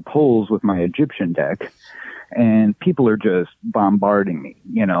single card pulls with my Egyptian deck, and people are just bombarding me,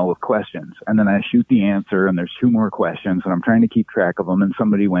 with questions. And then I shoot the answer, and there's 2 more questions, and I'm trying to keep track of them. And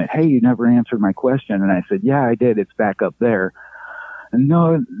somebody went, "Hey, you never answered my question." And I said, "Yeah, I did. It's back up there." And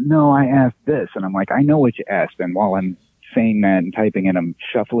no, I asked this. And I'm like, "I know what you asked." And while I'm saying that and typing it, I'm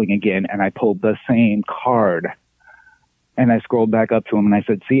shuffling again, and I pulled the same card. And I scrolled back up to him, and I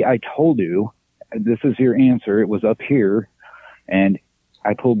said, "See, I told you, this is your answer. It was up here, and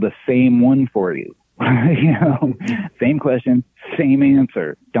I pulled the same one for you." Same question, same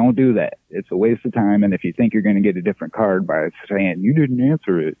answer. Don't do that. It's a waste of time. And if you think you're going to get a different card by saying you didn't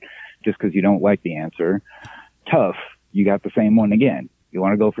answer it just because you don't like the answer, tough. You got the same one again. You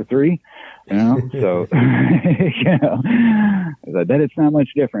want to go for 3? So, I bet it's not much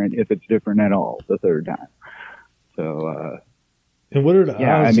different if it's different at all the third time. So, and what are the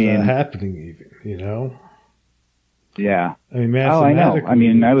odds of that happening even, Yeah. I mean, mathematically. I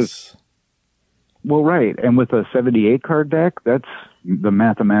know. I was, well, right. And with a 78 card deck, the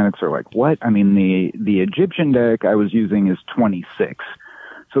mathematics are like, what? I mean, the Egyptian deck I was using is 26.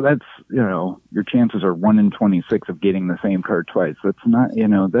 So that's, your chances are 1 in 26 of getting the same card twice. That's not,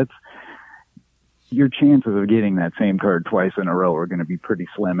 that's your chances of getting that same card twice in a row are going to be pretty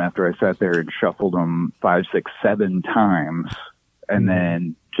slim after I sat there and shuffled them 5, 6, 7 times and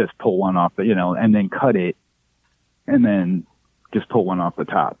then just pull one off the, and then cut it and then just pull one off the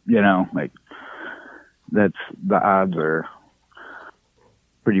top, like the odds are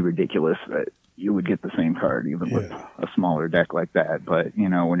pretty ridiculous that you would get the same card even with a smaller deck like that. But,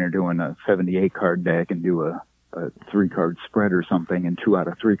 when you're doing a 78 card deck and do a 3-card spread or something and 2 out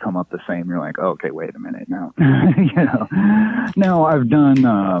of 3 come up the same, you're like, okay, wait a minute now. Now I've done,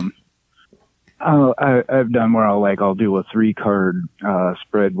 I've done where I'll do a 3-card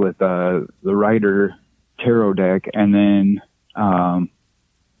spread with the Rider tarot deck, and then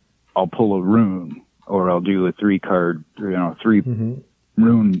I'll pull a rune, or I'll do a 3-card, 3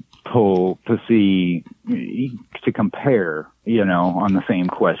 rune pull to see, to compare, on the same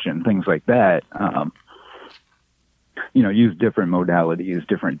question, things like that. Use different modalities,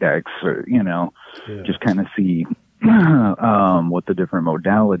 different decks, or, just kind of see what the different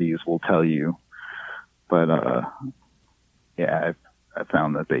modalities will tell you. But, I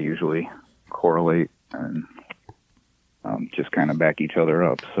found that they usually correlate and just kind of back each other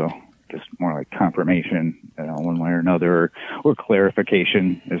up. So just more like confirmation, one way or another, or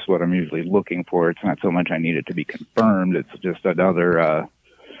clarification is what I'm usually looking for. It's not so much I need it to be confirmed. It's just another, a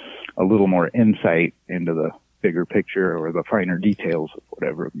little more insight into the bigger picture or the finer details of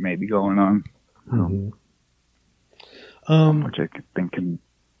whatever may be going on. Which I think can...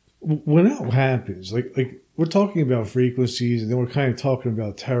 When that happens, like we're talking about frequencies, and then we're kind of talking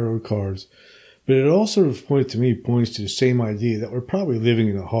about tarot cards, but it all sort of points to the same idea that we're probably living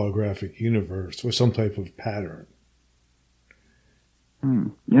in a holographic universe with some type of pattern.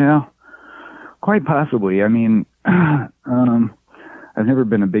 Yeah, quite possibly. I mean, I've never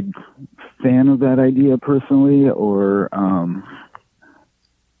been a big fan of that idea personally, or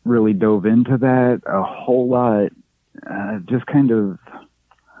really dove into that a whole lot. Just kind of,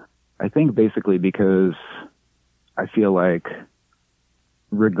 I think basically because I feel like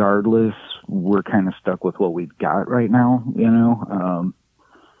regardless, we're kind of stuck with what we've got right now,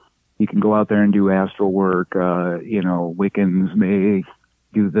 you can go out there and do astral work, Wiccans may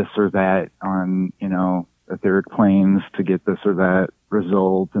do this or that on, etheric planes to get this or that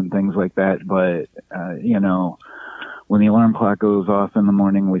result and things like that. But, when the alarm clock goes off in the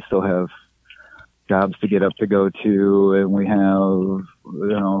morning, we still have jobs to get up to go to, and we have,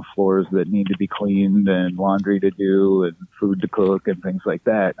 floors that need to be cleaned and laundry to do and food to cook and things like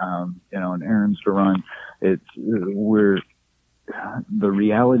that, and errands to run. The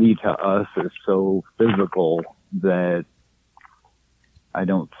reality to us is so physical that I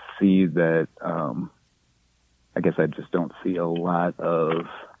don't see that, I guess I just don't see a lot of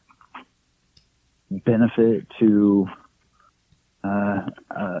benefit to,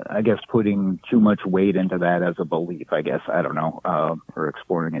 I guess, putting too much weight into that as a belief, I guess. I don't know, or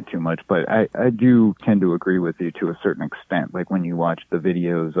exploring it too much. But I do tend to agree with you to a certain extent. Like when you watch the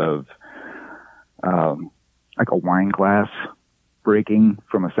videos of, like a wine glass breaking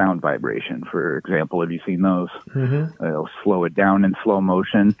from a sound vibration, for example. Have you seen those? They'll slow it down in slow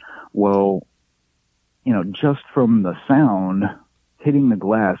motion. Well, just from the sound hitting the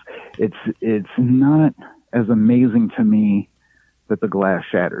glass, it's not as amazing to me that the glass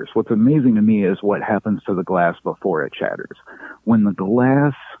shatters. What's amazing to me is what happens to the glass before it shatters. When the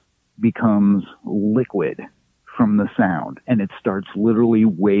glass becomes liquid from the sound and it starts literally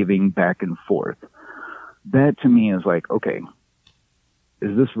waving back and forth, that to me is like, okay,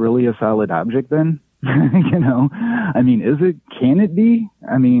 is this really a solid object then? You know, I mean, can it be?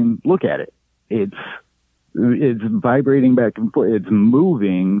 I mean, look at it. It's vibrating back and forth. It's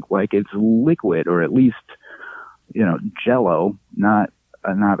moving like it's liquid, or at least, you know, jello, not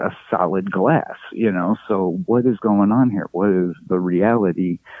a solid glass, you know? So what is going on here? What is the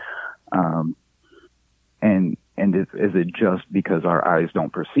reality? And is it just because our eyes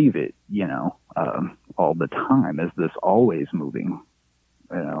don't perceive it, you know, all the time? Is this always moving?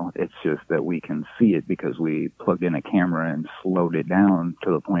 You know, it's just that we can see it because we plugged in a camera and slowed it down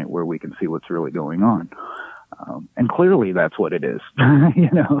to the point where we can see what's really going on. And clearly that's what it is,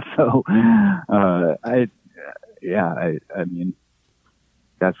 you know? So, I mean,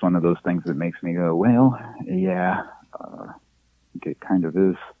 that's one of those things that makes me go, well, yeah, it kind of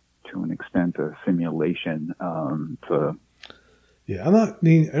is, to an extent, a simulation. Yeah, I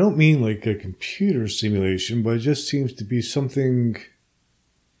don't mean like a computer simulation, but it just seems to be something.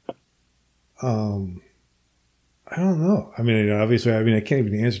 I don't know. I mean, obviously, I can't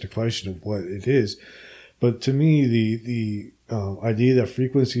even answer the question of what it is, but to me, the idea that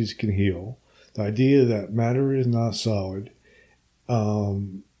frequencies can heal, the idea that matter is not solid,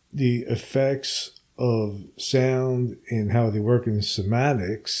 the effects of sound and how they work in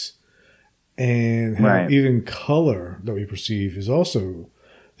somatics, and how Right. even color that we perceive is also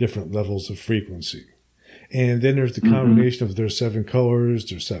different levels of frequency. And then there's the combination of there's 7 colors,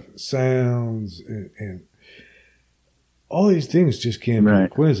 there's 7 sounds, and all these things just can't be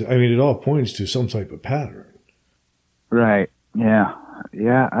coincidence. I mean, it all points to some type of pattern. Right. Yeah.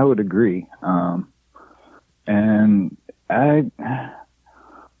 Yeah, I would agree. And I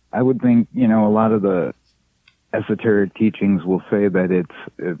would think, you know, a lot of the esoteric teachings will say that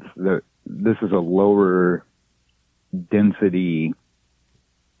this is a lower density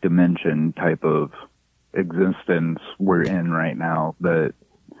dimension type of existence we're in right now that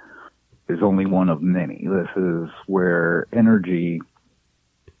is only one of many. This is where energy,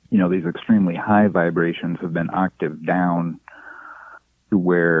 you know, these extremely high vibrations have been octaved down to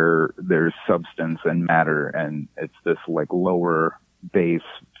where there's substance and matter, and it's this like lower base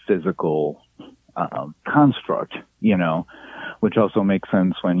physical construct, you know, which also makes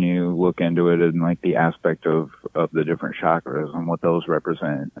sense when you look into it in like the aspect of the different chakras and what those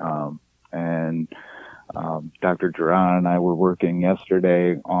represent. Dr. Duran and I were working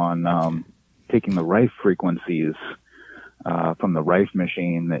yesterday on taking the Rife frequencies from the Rife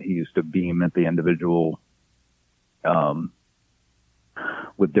machine that he used to beam at the individual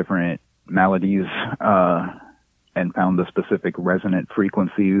with different maladies, and found the specific resonant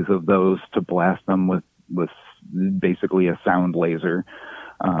frequencies of those to blast them with basically a sound laser.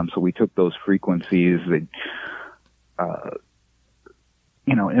 So we took those frequencies,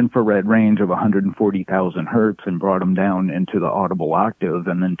 infrared range of 140,000 hertz, and brought them down into the audible octave,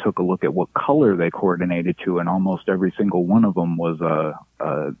 and then took a look at what color they coordinated to, and almost every single one of them was the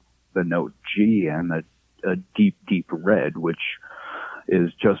note G, and a deep, deep red, which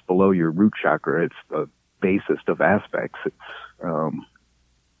is just below your root chakra. It's the basest of aspects.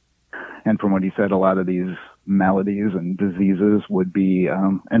 And from what he said, a lot of these maladies and diseases would be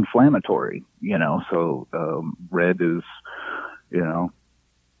inflammatory, you know. So red is, you know,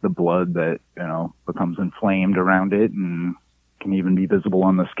 the blood that, you know, becomes inflamed around it and can even be visible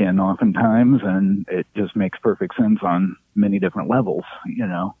on the skin oftentimes, and it just makes perfect sense on many different levels, you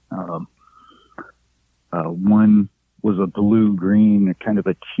know. One was a blue-green, kind of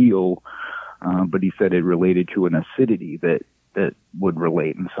a teal, but he said it related to an acidity that would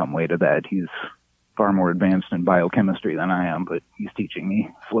relate in some way to that. He's far more advanced in biochemistry than I am, but he's teaching me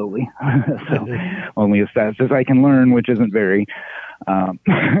slowly. So only as fast as I can learn, which isn't very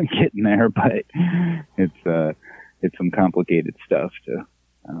getting there, but it's some complicated stuff to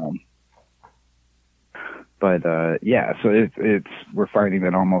so it's we're finding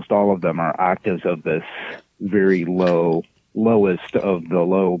that almost all of them are octaves of this very lowest of the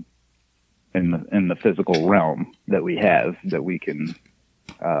low in the physical realm that we have, that we can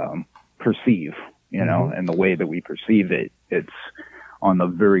perceive, you know, and the way that we perceive it, it's on the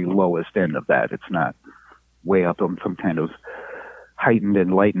very lowest end of that. It's not way up on some kind of heightened,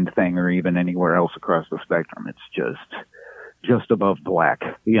 enlightened thing, or even anywhere else across the spectrum. It's just above black,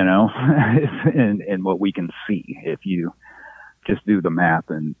 you know, and what we can see if you just do the math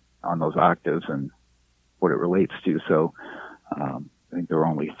and on those octaves and what it relates to. So I think there were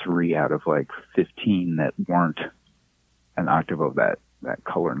only 3 out of like 15 that weren't an octave of that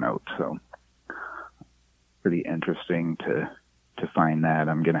color note. So pretty interesting to to find that,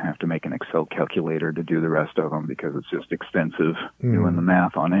 I'm going to have to make an Excel calculator to do the rest of them because it's just extensive doing the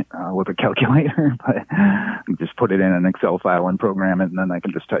math on it with a calculator. But I can just put it in an Excel file and program it, and then I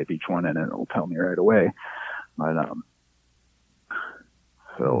can just type each one in and it'll tell me right away. But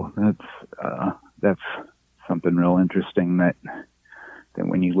so that's something real interesting that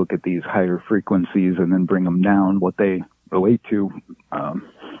when you look at these higher frequencies and then bring them down, what they relate to,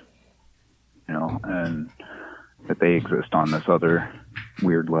 and that they exist on this other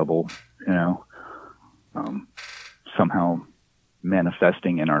weird level, somehow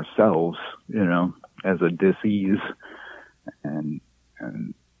manifesting in ourselves, as a dis-ease, and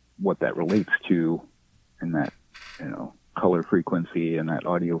what that relates to in that, color frequency and that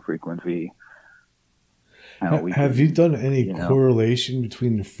audio frequency. Have you done any correlation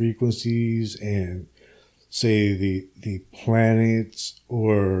between the frequencies and, say, the planets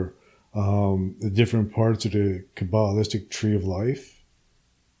or the different parts of the Kabbalistic tree of life?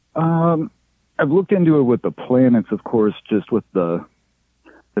 I've looked into it with the planets, of course, just with the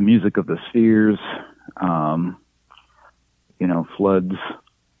music of the spheres, floods,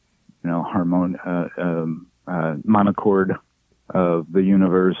 monochord of the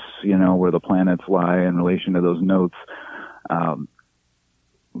universe, where the planets lie in relation to those notes. I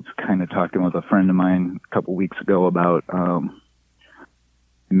was kind of talking with a friend of mine a couple weeks ago about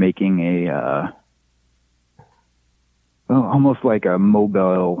making almost like a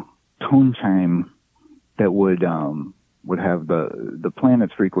mobile tone chime that would have the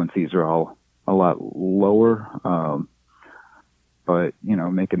planet's frequencies are all a lot lower, but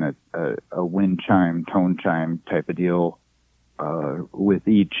making a wind chime, tone chime type of deal, with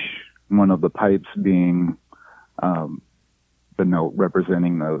each one of the pipes being the note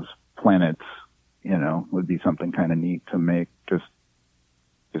representing those planets, would be something kind of neat to make, just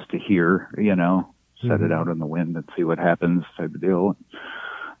to hear, set it out in the wind and see what happens type of deal.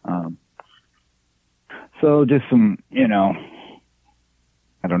 So just some,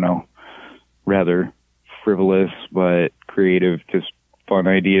 I don't know, rather frivolous but creative, just fun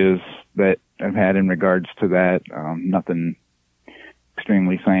ideas that I've had in regards to that. Nothing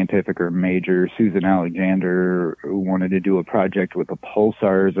extremely scientific or major. Susan Alexander wanted to do a project with the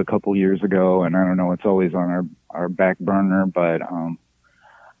pulsars a couple years ago, and I don't know, it's always on our back burner, but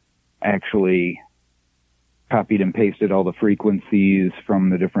actually copied and pasted all the frequencies from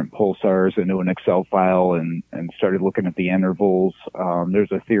the different pulsars into an Excel file and started looking at the intervals.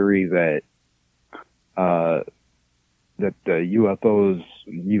 There's a theory that the UFOs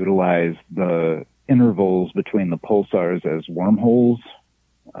utilize the intervals between the pulsars as wormholes.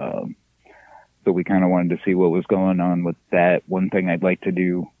 So we kind of wanted to see what was going on with that. One thing I'd like to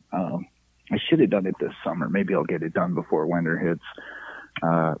do, I should have done it this summer. Maybe I'll get it done before winter hits.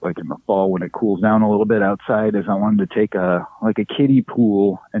 Like in the fall when it cools down a little bit outside, is I wanted to take a kiddie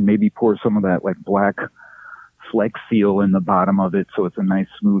pool and maybe pour some of that like black Flex Seal in the bottom of it so it's a nice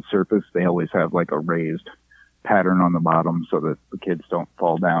smooth surface. They always have like a raised pattern on the bottom so that the kids don't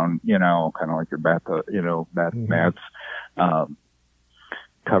fall down, kind of like your bath mats.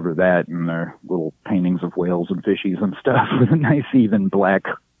 Cover that in their little paintings of whales and fishies and stuff with a nice even black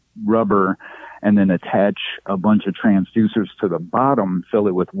rubber, and then attach a bunch of transducers to the bottom, fill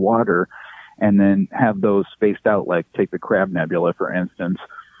it with water, and then have those spaced out, like take the Crab Nebula, for instance,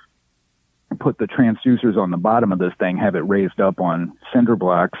 put the transducers on the bottom of this thing, have it raised up on cinder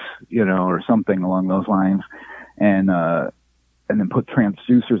blocks, or something along those lines, and then put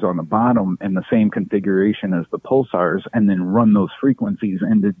transducers on the bottom in the same configuration as the pulsars, and then run those frequencies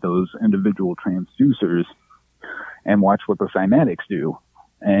into those individual transducers and watch what the cymatics do.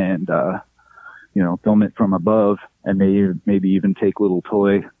 And, film it from above, and maybe even take little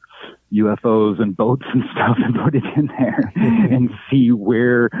toy UFOs and boats and stuff and put it in there and see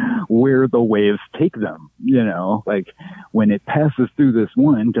where the waves take them. Like when it passes through this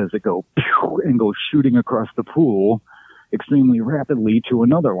one, does it go pew and go shooting across the pool extremely rapidly to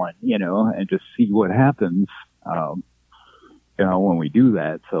another one, and just see what happens, when we do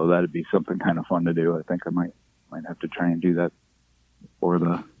that. So that'd be something kind of fun to do. I think I might have to try and do that before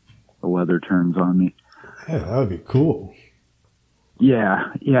the weather turns on me. Yeah, that would be cool.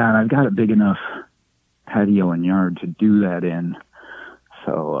 Yeah, and I've got a big enough patio and yard to do that in.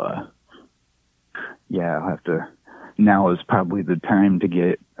 So, I'll have to. Now is probably the time to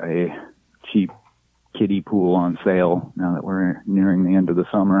get a cheap kiddie pool on sale. Now that we're nearing the end of the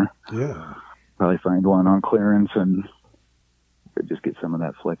summer, yeah, probably find one on clearance and just get some of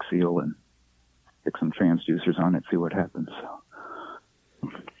that Flex Seal and stick some transducers on it, see what happens. So.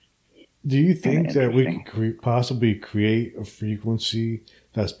 Do you think that we could possibly create a frequency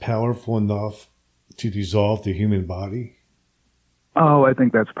that's powerful enough to dissolve the human body? Oh, I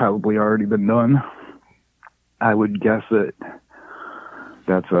think that's probably already been done. I would guess that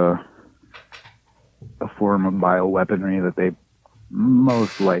that's a form of bioweaponry that they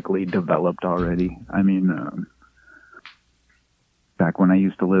most likely developed already. I mean, back when I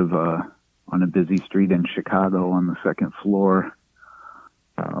used to live on a busy street in Chicago on the second floor,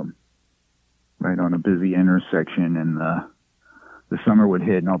 right on a busy intersection, and the summer would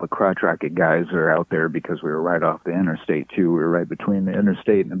hit and all the crotch rocket guys are out there because we were right off the interstate too. We were right between the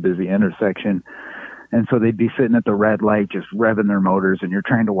interstate and a busy intersection. And so they'd be sitting at the red light just revving their motors, and you're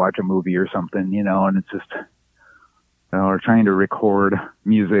trying to watch a movie or something, and it's just, or trying to record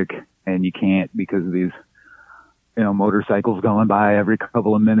music and you can't because of these, motorcycles going by every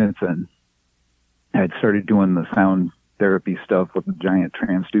couple of minutes. And I'd started doing the sound therapy stuff with a giant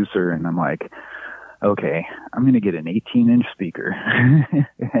transducer, and I'm like, okay, I'm going to get an 18-inch speaker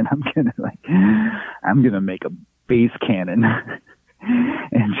and I'm going to make a bass cannon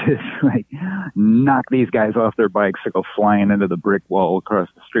and just like knock these guys off their bikes to go flying into the brick wall across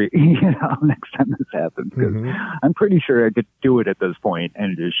the street, next time this happens. Cause I'm pretty sure I could do it at this point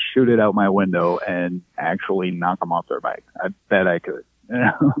and just shoot it out my window and actually knock them off their bike. I bet I could,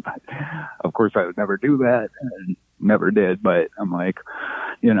 but of course I would never do that and never did. But I'm like,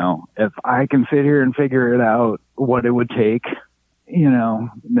 if I can sit here and figure it out what it would take,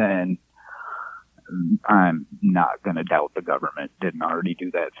 then I'm not going to doubt the government didn't already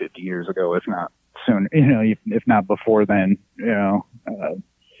do that 50 years ago, if not soon, if not before then,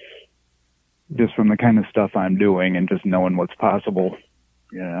 just from the kind of stuff I'm doing and just knowing what's possible,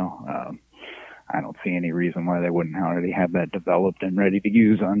 I don't see any reason why they wouldn't already have that developed and ready to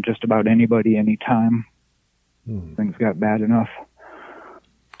use on just about anybody, anytime things got bad enough.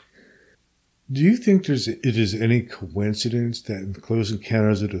 Do you think it is any coincidence that in Close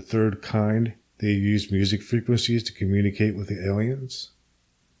Encounters of the Third Kind, they use music frequencies to communicate with the aliens?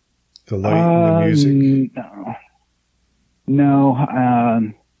 The light and the music? No.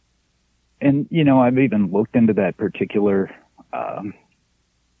 And, I've even looked into that particular,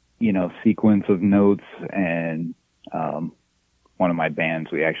 sequence of notes, and one of my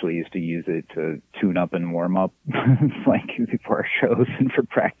bands, we actually used to use it to tune up and warm up, like before our shows and for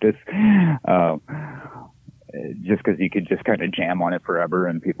practice. Just because you could just kind of jam on it forever,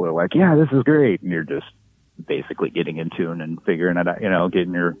 and people are like, yeah, this is great. And you're just basically getting in tune and figuring it out,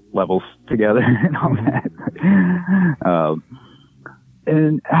 getting your levels together and all that.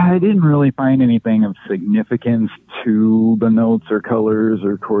 And I didn't really find anything of significance to the notes or colors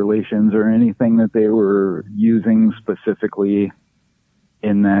or correlations or anything that they were using specifically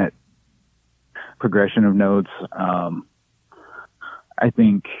in that progression of notes. I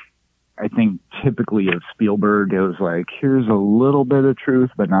think typically of Spielberg, it was like, here's a little bit of truth,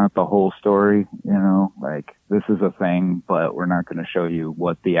 but not the whole story, like this is a thing, but we're not going to show you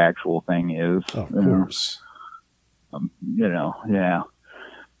what the actual thing is. Of course. Yeah.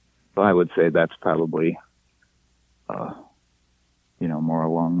 So I would say that's probably, more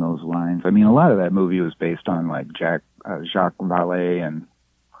along those lines. I mean, a lot of that movie was based on like Jacques Vallée and,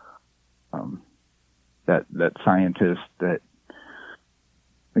 that scientist that,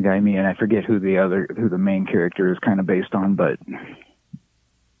 the guy, and I forget who the main character is kind of based on, but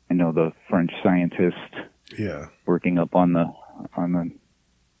I know the French scientist, working up on the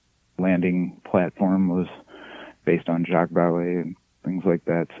landing platform was based on Jacques Vallée and things like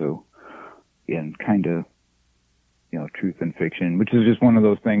that. So, and kind of, truth and fiction, which is just one of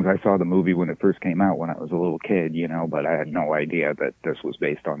those things. I saw the movie when it first came out when I was a little kid, but I had no idea that this was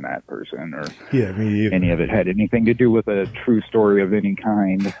based on that person or any of it had anything to do with a true story of any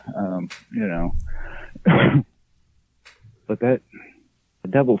kind, But the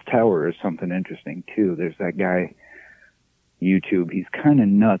Devil's Tower is something interesting too. There's that guy, YouTube, he's kind of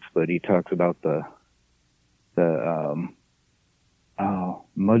nuts, but he talks about the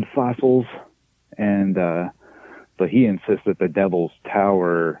mud fossils, and but he insists that the Devil's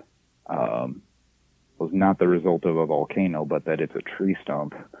Tower was not the result of a volcano, but that it's a tree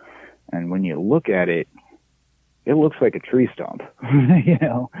stump. And when you look at it, it looks like a tree stump.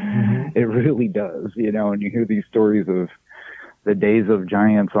 It really does. And you hear these stories of the days of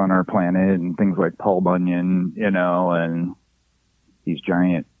giants on our planet and things like Paul Bunyan, and these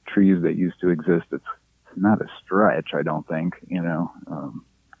giant trees that used to exist. It's not a stretch, I don't think,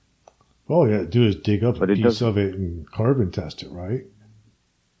 All you got to do is dig up a piece of it and carbon test it, right?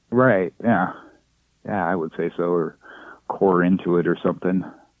 Right, yeah. Yeah, I would say so, or core into it or something,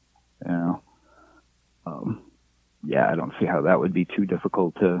 Yeah, I don't see how that would be too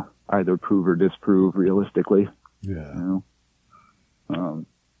difficult to either prove or disprove realistically. Yeah.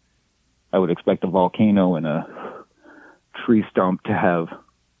 I would expect a volcano and a tree stump to have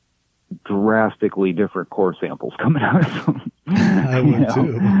drastically different core samples coming out of them. I would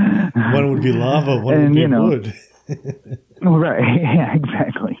too. One would be lava, one would be wood. Right, yeah,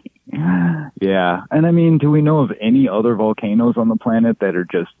 exactly. Yeah, and I mean, do we know of any other volcanoes on the planet that are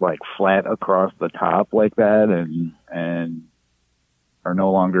just like flat across the top like that and are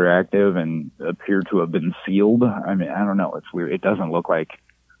no longer active and appear to have been sealed? I mean, I don't know. It's weird. It doesn't look like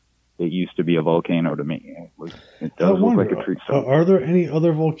it used to be a volcano to me. It does look like a tree stump. Are there any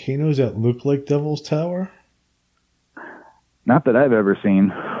other volcanoes that look like Devil's Tower? Not that I've ever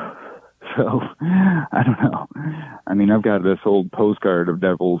seen. So, I don't know. I mean, I've got this old postcard of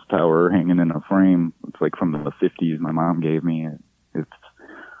Devil's Tower hanging in a frame. It's like from the 50s my mom gave me.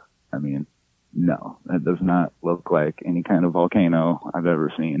 I mean, no, that does not look like any kind of volcano I've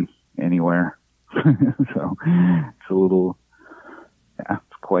ever seen anywhere. So, it's a little, yeah,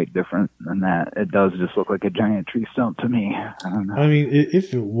 it's quite different than that. It does just look like a giant tree stump to me. I don't know. I mean,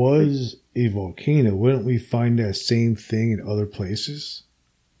 if it was a volcano, wouldn't we find that same thing in other places?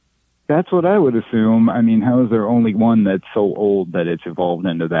 That's what I would assume. I mean, how is there only one that's so old that it's evolved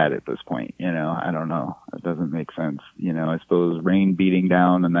into that at this point? You know, I don't know. It doesn't make sense. You know, I suppose rain beating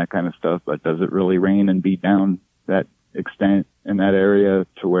down and that kind of stuff, but does it really rain and beat down that extent in that area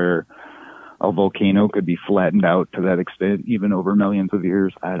to where a volcano could be flattened out to that extent, even over millions of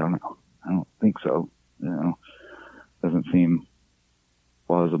years? I don't know. I don't think so. You know, doesn't seem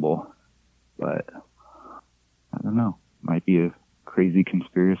plausible, but I don't know. Might be a crazy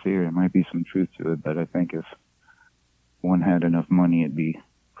conspiracy, or there might be some truth to it, but I think if one had enough money, it'd be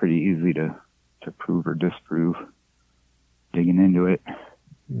pretty easy to prove or disprove digging into it.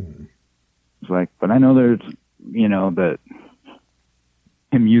 It's like, but I know there's, you know, that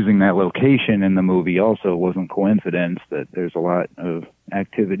him using that location in the movie also wasn't coincidence, that there's a lot of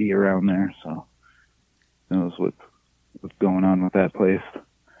activity around there, so who knows what's going on with that place.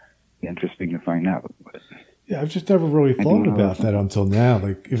 Be interesting to find out. But yeah, I've just never really thought about that until now.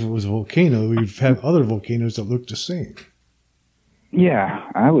 Like, if it was a volcano, we'd have other volcanoes that look the same. Yeah,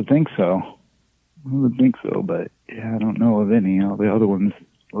 I would think so. But yeah, I don't know of any. All the other ones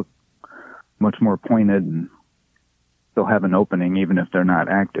look much more pointed and still have an opening, even if they're not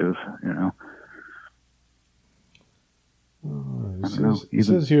active, you know. It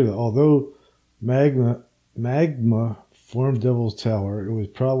says here that although magma formed Devil's Tower, it was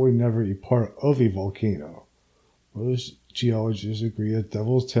probably never a part of a volcano. Most geologists agree that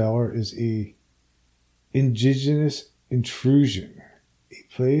Devil's Tower is a indigenous intrusion,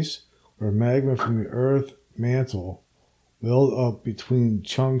 a place where magma from the earth mantle welled up between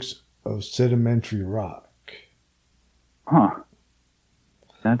chunks of sedimentary rock. Huh.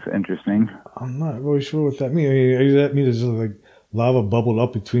 That's interesting. I'm not really sure what that means. I mean, does that mean there's like lava bubbled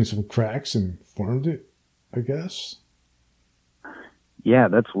up between some cracks and formed it, I guess? Yeah,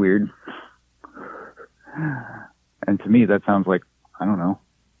 that's weird. And to me, that sounds like, I don't know,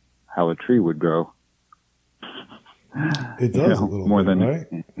 how a tree would grow. It does a little more bit, than right?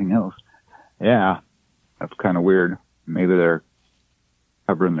 anything else. Yeah, that's kind of weird. Maybe they're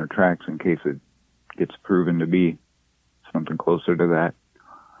covering their tracks in case it gets proven to be something closer to that.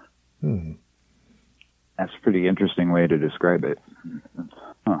 That's a pretty interesting way to describe it.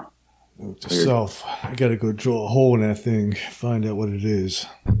 Huh. Note to self, I gotta go drill a hole in that thing, find out what it is.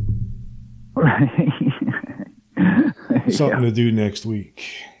 Right. Something to do next week.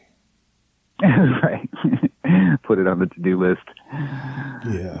 Right. Put it on the to-do list.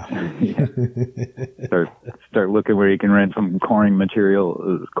 Yeah. Start looking where you can rent some coring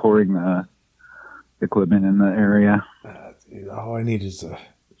material, coring equipment in the area. All I need is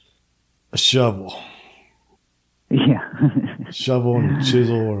a shovel. Yeah. Shovel and a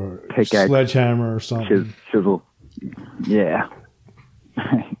chisel or a sledgehammer or something. Chisel. Yeah.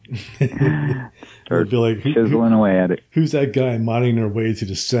 Start be like, chiseling away at it. Who's that guy mining their way to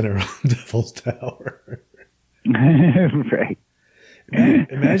the center of Devil's Tower? Right.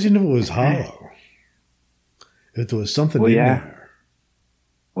 Imagine if it was hollow. If there was something in there.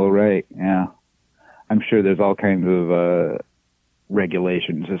 Well, right. Yeah. I'm sure there's all kinds of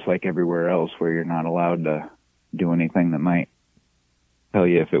regulations, just like everywhere else, where you're not allowed to do anything that might tell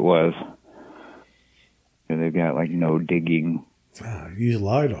you if it was. So they've got like no digging. Use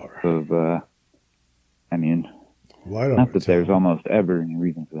LiDAR. I mean, LiDAR. Not that there's almost ever any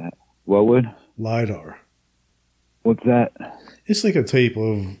reason for that. What would? LiDAR. What's that? It's like a type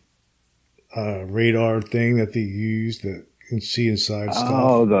of radar thing that they use that can see inside stuff.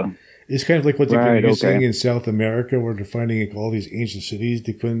 Oh, it's kind of like what they're using in South America, where they're finding like all these ancient cities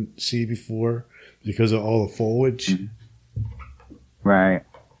they couldn't see before because of all the foliage. Right.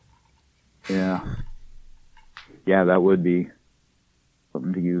 Yeah. yeah, that would be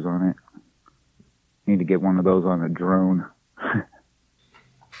something to use on it. Need to get one of those on a drone.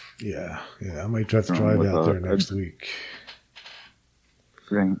 Yeah, I might try to drive out there next week.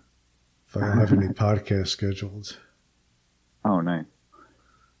 Right. If I don't have any podcasts scheduled. Oh, nice.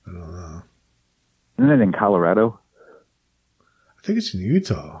 I don't know. Isn't it in Colorado? I think it's in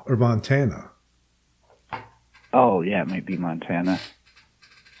Utah or Montana. Oh, yeah, it might be Montana.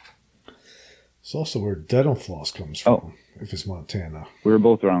 It's also where dental floss comes from, if it's Montana. We were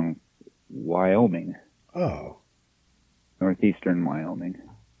both wrong. Wyoming. Oh. Northeastern Wyoming.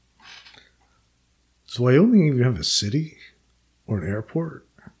 Does Wyoming even have a city or an airport?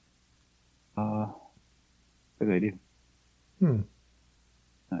 They do.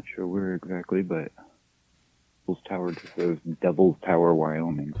 Not sure where exactly, but Devil's Tower just says Devil's Tower,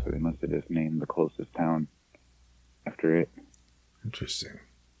 Wyoming, so they must have just named the closest town after it. Interesting.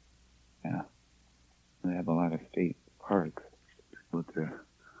 Yeah. They have a lot of state parks.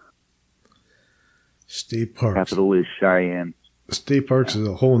 State parks. Capital is Cheyenne. State parks is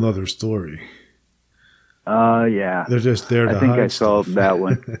a whole nother story. Yeah. They're just there to hide I think I saw that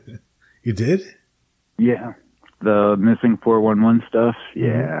one. You did? Yeah. The missing 411 stuff?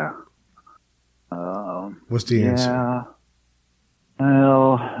 Yeah. What's the answer? Yeah.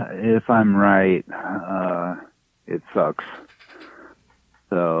 Well, if I'm right, it sucks.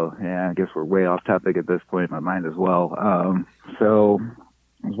 So, yeah, I guess we're way off topic at this point. My mind as well. So,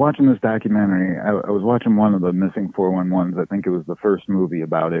 I was watching this documentary. I was watching one of the missing 411s. I think it was the first movie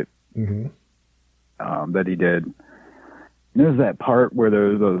about it that he did. And there's that part where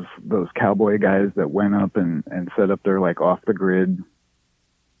there's those cowboy guys that went up and set up their like off the grid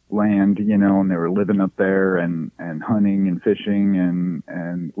land, you know, and they were living up there and hunting and fishing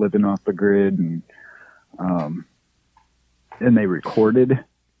and living off the grid and they recorded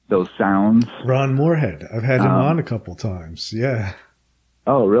those sounds. Ron Moorhead. I've had him on a couple times. Yeah.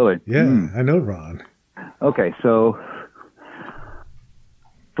 Oh, really? Yeah, I know Ron. Okay, so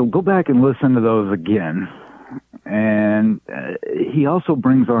go back and listen to those again. And he also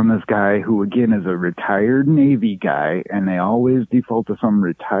brings on this guy who, again, is a retired Navy guy, and they always default to some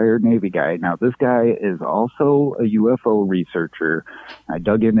retired Navy guy. Now, this guy is also a UFO researcher. I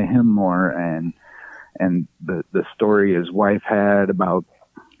dug into him more, and the story his wife had about,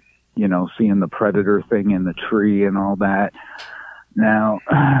 you know, seeing the predator thing in the tree and all that. Now,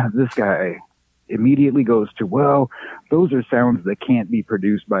 this guy immediately goes to, well, those are sounds that can't be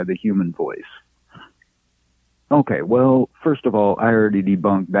produced by the human voice. Okay, well, first of all, I already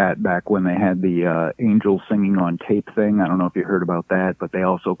debunked that back when they had the angel singing on tape thing. I don't know if you heard about that, but they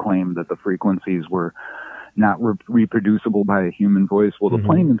also claimed that the frequencies were not reproducible by a human voice. Well, the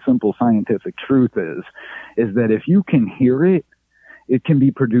plain and simple scientific truth is that if you can hear it, it can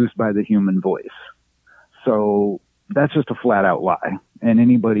be produced by the human voice. So that's just a flat out lie. And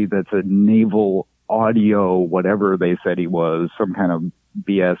anybody that's a naval audio, whatever they said he was, some kind of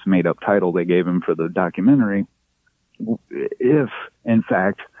BS made up title they gave him for the documentary, if in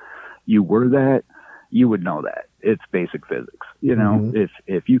fact you were that, you would know that. It's basic physics. You know,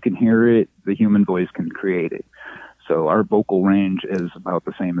 if you can hear it, the human voice can create it. So our vocal range is about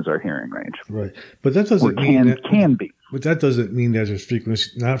the same as our hearing range. Right. But that doesn't mean that can be. But that doesn't mean that there's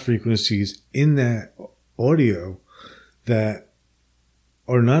frequencies in that audio that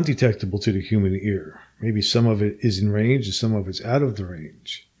are not detectable to the human ear. Maybe some of it is in range and some of it's out of the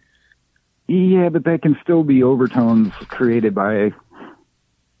range. Yeah, but that can still be overtones created by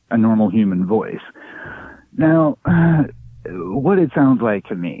a normal human voice. Now, what it sounds like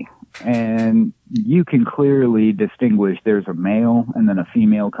to me, and you can clearly distinguish there's a male and then a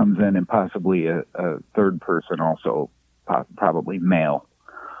female comes in and possibly a third person also, probably male.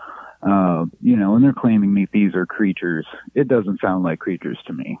 You know, and they're claiming that these are creatures. It doesn't sound like creatures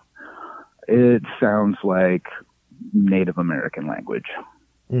to me. It sounds like Native American language.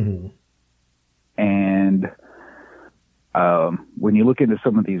 And when you look into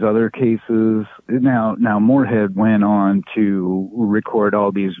some of these other cases, now Moorhead went on to record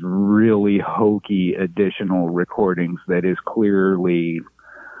all these really hokey additional recordings that is clearly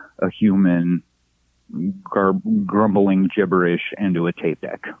a human grumbling gibberish into a tape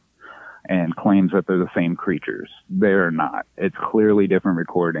deck and claims that they're the same creatures. They're not. It's clearly different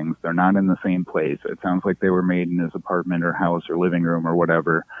recordings. They're not in the same place. It sounds like they were made in his apartment or house or living room or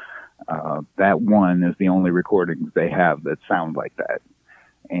whatever. That one is the only recordings they have that sound like that.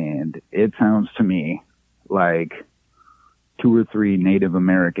 And it sounds to me like 2 or 3 Native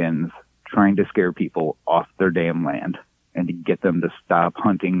Americans trying to scare people off their damn land and to get them to stop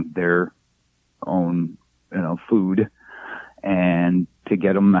hunting their own, food and to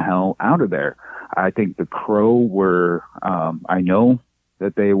get them the hell out of there. I think the Crow were, I know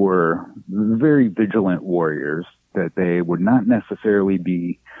that they were very vigilant warriors, that they would not necessarily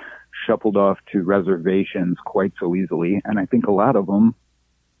be shuffled off to reservations quite so easily. And I think a lot of them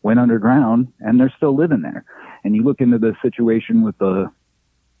went underground and they're still living there. And you look into the situation with the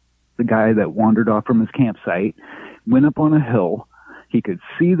guy that wandered off from his campsite, went up on a hill. He could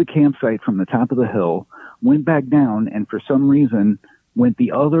see the campsite from the top of the hill, went back down, and for some reason went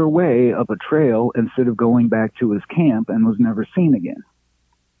the other way up a trail instead of going back to his camp and was never seen again,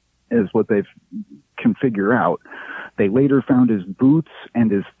 is what they can figure out. They later found his boots and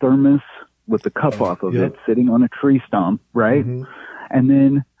his thermos with the cup off of it sitting on a tree stump, right? Mm-hmm. And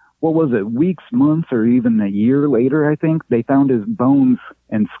then, what was it, weeks, months, or even a year later, I think, they found his bones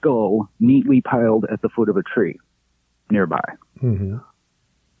and skull neatly piled at the foot of a tree nearby. Mm-hmm.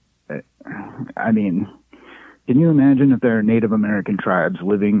 I mean, can you imagine if there are Native American tribes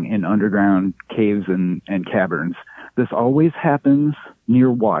living in underground caves and caverns? This always happens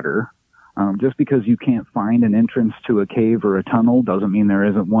near water. Just because you can't find an entrance to a cave or a tunnel doesn't mean there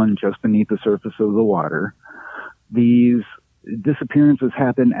isn't one just beneath the surface of the water. These disappearances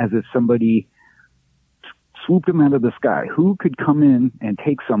happen as if somebody swooped them out of the sky. Who could come in and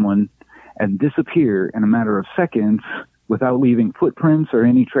take someone and disappear in a matter of seconds without leaving footprints or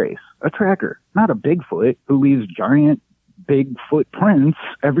any trace? A tracker, not a Bigfoot who leaves giant big footprints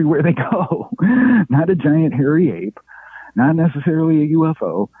everywhere they go. Not a giant hairy ape, not necessarily a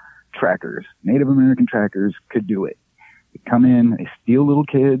UFO. Trackers, Native American trackers could do it. They come in, they steal little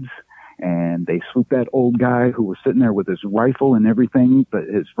kids, and they swoop that old guy who was sitting there with his rifle and everything, but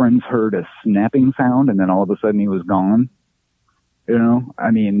his friends heard a snapping sound, and then all of a sudden he was gone. You know,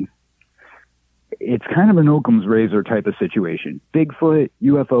 I mean, it's kind of an Occam's razor type of situation. Bigfoot,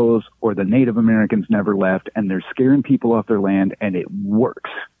 UFOs, or the Native Americans never left, and they're scaring people off their land, and it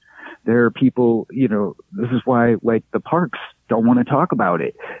works. There are people, you know, this is why, like, the parks don't want to talk about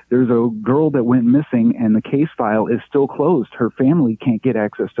it. There's a girl that went missing, and the case file is still closed. Her family can't get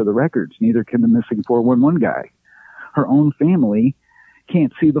access to the records. Neither can the missing 411 guy. Her own family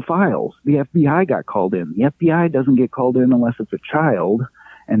can't see the files. The FBI got called in. The FBI doesn't get called in unless it's a child,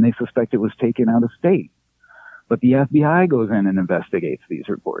 and they suspect it was taken out of state. But the FBI goes in and investigates these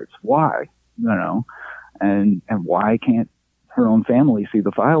reports. Why? You know, and why can't her own family see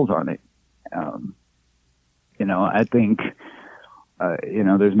the files on it? You know, I think, you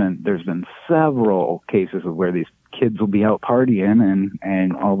know, there's been several cases of where these kids will be out partying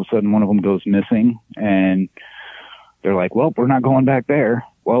and all of a sudden one of them goes missing and they're like, well, we're not going back there.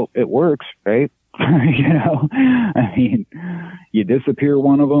 Well, it works, right? You know, I mean, you disappear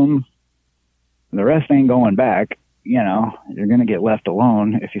one of them, the rest ain't going back. You know, you're going to get left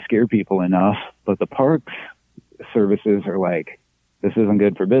alone if you scare people enough. But the parks services are like, this isn't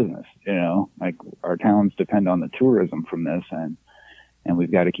good for business. You know, like our towns depend on the tourism from this, and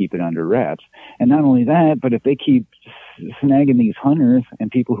we've got to keep it under wraps. And not only that, but if they keep snagging these hunters and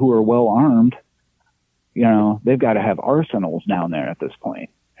people who are well armed, you know, they've got to have arsenals down there at this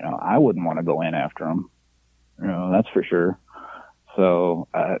point. You know, I wouldn't want to go in after them. You know, that's for sure. So,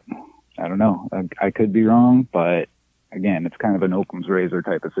 I don't know. I could be wrong, but again, it's kind of an Occam's razor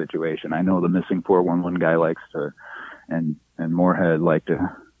type of situation. I know the missing 411 guy likes to, and Moorhead like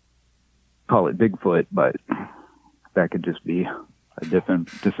to call it Bigfoot, but that could just be a different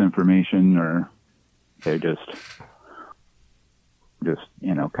disinformation, or they're just,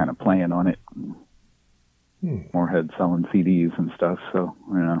 you know, kind of playing on it. Moorhead selling CDs and stuff, so,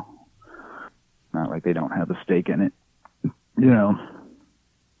 you know, not like they don't have a stake in it, you know.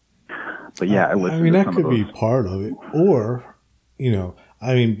 But yeah, I mean, that could be part of it. Or, you know,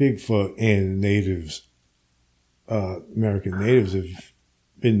 I mean, Bigfoot and natives, American natives have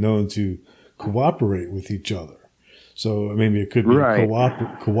been known to cooperate with each other. So maybe it could be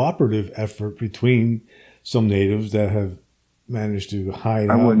a cooperative effort between some natives that have managed to hide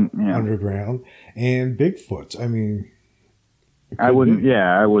out underground and Bigfoots. I mean, I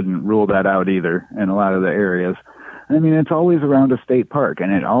wouldn't rule that out either in a lot of the areas. I mean, it's always around a state park,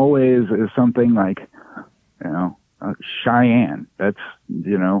 and it always is something like, you know, Cheyenne. That's,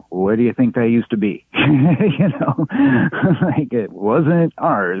 you know, where do you think that used to be? You know, like it wasn't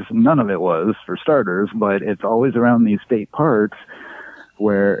ours. None of it was, for starters, but it's always around these state parks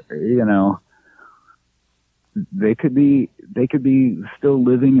where, you know, they could be still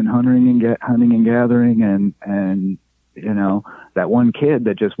living and hunting and gathering and you know, that one kid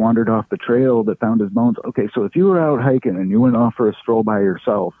that just wandered off the trail that found his bones. Okay, so if you were out hiking and you went off for a stroll by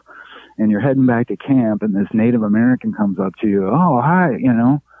yourself and you're heading back to camp and this Native American comes up to you, oh, hi, you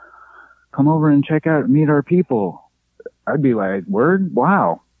know, come over and check out, meet our people. I'd be like, word?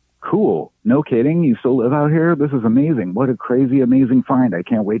 Wow, cool. no kidding, you still live out here? This is amazing. What a crazy, amazing find. I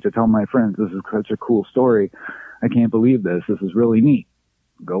can't wait to tell my friends. This is such a cool story. I can't believe this. This is really neat.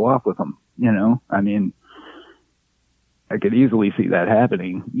 Go off with them, you know? I mean, I could easily see that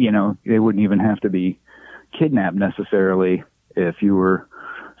happening. You know, they wouldn't even have to be kidnapped necessarily if you were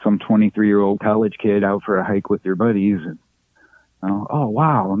some 23-year-old college kid out for a hike with your buddies. And, oh,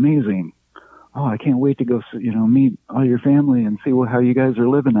 wow, amazing. Oh, I can't wait to go, you know, meet all your family and see how you guys are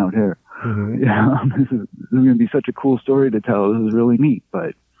living out here. Mm-hmm. Yeah, this is going to be such a cool story to tell. This is really neat.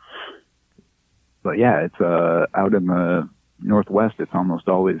 But yeah, it's out in the Northwest. It's almost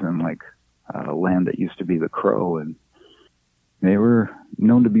always in like land that used to be the Crow, and they were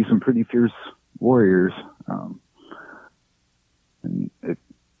known to be some pretty fierce warriors. And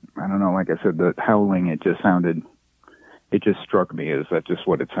I don't know, like I said, the howling, it just struck me as that's just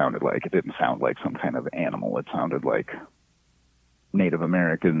what it sounded like. It didn't sound like some kind of animal. It sounded like Native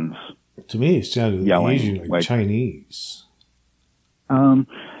Americans. To me, it sounded yelling, Asian, like Chinese.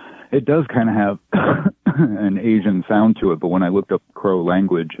 It does kind of have an Asian sound to it, but when I looked up Crow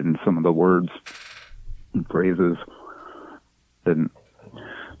language and some of the words and phrases, didn't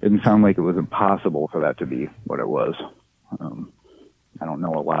sound like it was impossible for that to be what it was. I don't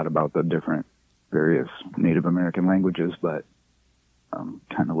know a lot about the different various Native American languages, but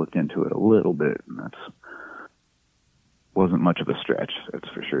kind of looked into it a little bit, and wasn't much of a stretch, that's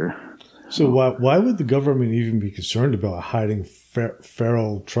for sure. So why would the government even be concerned about hiding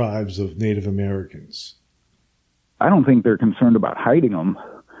feral tribes of Native Americans? I don't think they're concerned about hiding them.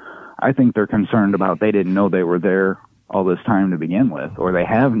 I think they're concerned about they didn't know they were there all this time to begin with, or they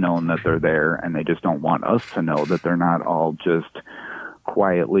have known that they're there and they just don't want us to know that they're not all just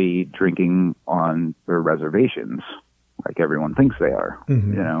quietly drinking on their reservations like everyone thinks they are,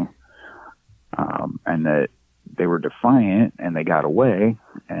 mm-hmm. you know, and that they were defiant and they got away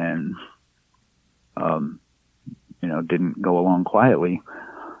and, you know, didn't go along quietly.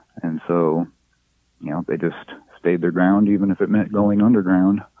 And so, you know, they just stayed their ground, even if it meant going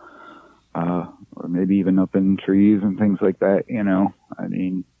underground, or maybe even up in trees and things like that. You know, I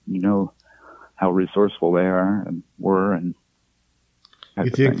mean, you know how resourceful they are and were. And you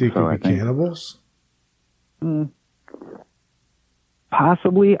think they could be cannibals?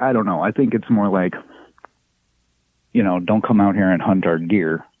 Possibly. I don't know. I think it's more like, you know, don't come out here and hunt our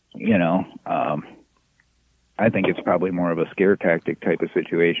deer, you know. I think it's probably more of a scare tactic type of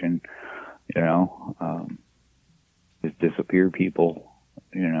situation, you know. Just disappear people,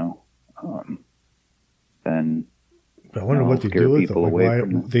 you know. Then I wonder what they do with them. Like why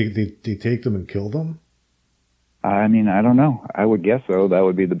they take them and kill them? I mean, I don't know. I would guess so. That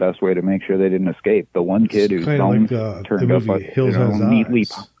would be the best way to make sure they didn't escape. The one kid whose bones turned up neatly.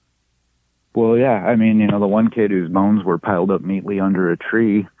 Well, yeah. I mean, you know, the one kid whose bones were piled up neatly under a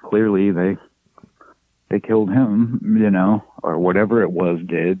tree. Clearly, they killed him. You know, or whatever it was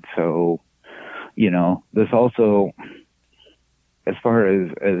did. So, you know, this also, as far as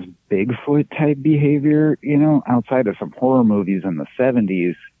Bigfoot type behavior, you know, outside of some horror movies in the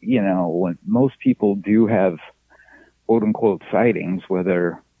 70s, you know, when most people do have quote unquote sightings,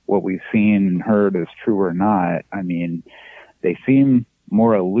 whether what we've seen and heard is true or not, I mean, they seem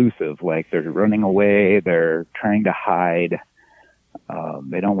more elusive, like they're running away, they're trying to hide,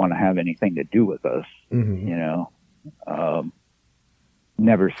 they don't want to have anything to do with us, mm-hmm. you know.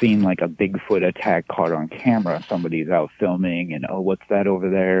 Never seen like a Bigfoot attack caught on camera. Somebody's out filming and, oh, what's that over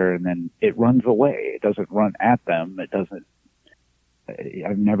there? And then it runs away. It doesn't run at them.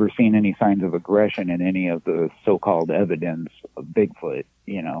 I've never seen any signs of aggression in any of the so-called evidence of Bigfoot,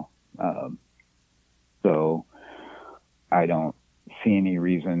 you know. So I don't see any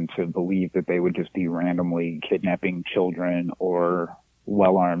reason to believe that they would just be randomly kidnapping children or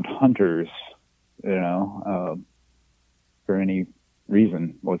well-armed hunters, you know, for any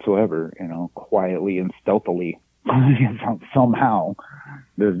reason whatsoever, you know, quietly and stealthily. Somehow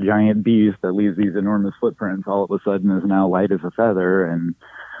this giant beast that leaves these enormous footprints all of a sudden is now light as a feather and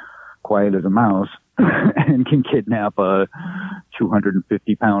quiet as a mouse and can kidnap a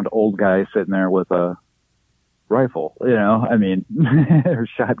 250-pound old guy sitting there with a rifle, you know, I mean, or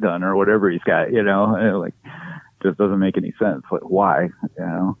shotgun or whatever he's got, you know, like, just doesn't make any sense. Like, why, you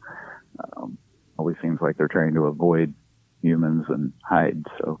know? Always seems like they're trying to avoid humans and hide.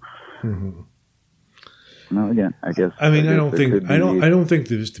 So, mm-hmm. No, again, I guess. I mean, I don't think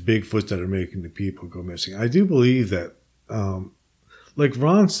there's the Bigfoots that are making the people go missing. I do believe that, like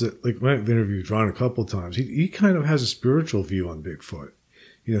Ron said, like when I've interviewed Ron a couple of times, he kind of has a spiritual view on Bigfoot.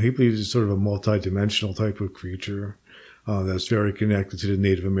 You know, he believes it's sort of a multi-dimensional type of creature that's very connected to the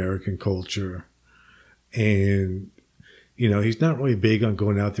Native American culture, and he's not really big on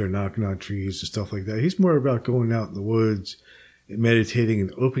going out there knocking on trees and stuff like that. He's more about going out in the woods and meditating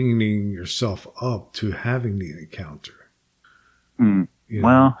and opening yourself up to having the encounter.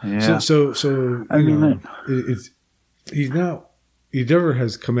 Well, yeah. So he never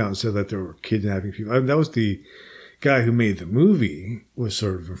has come out and said that they were kidnapping people. I mean, that was the guy who made the movie was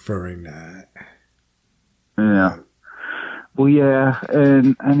sort of referring that. Yeah. Well, yeah,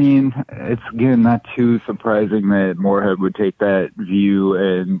 and I mean, it's again not too surprising that Moorhead would take that view,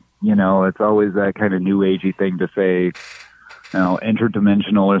 and it's always that kind of new agey thing to say,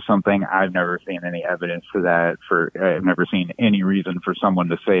 interdimensional or something. I've never seen any evidence for that. I've never seen any reason for someone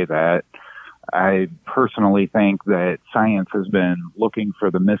to say that. I personally think that science has been looking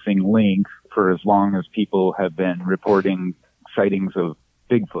for the missing link for as long as people have been reporting sightings of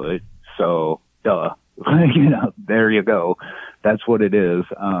Bigfoot. So, duh. There you go. That's what it is.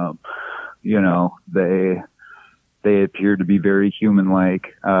 They appear to be very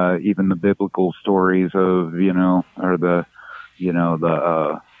human-like. Even the biblical stories of, or the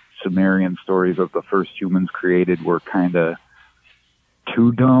Sumerian stories of the first humans created were kind of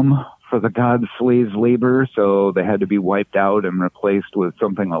too dumb for the god's slaves' labor, so they had to be wiped out and replaced with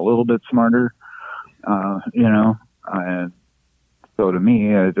something a little bit smarter. And so to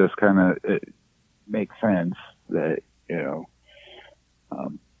me, it just kind of makes sense that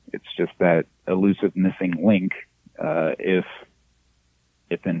it's just that elusive missing link. If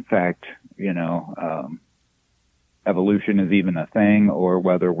in fact evolution is even a thing, or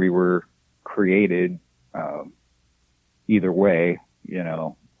whether we were created, either way,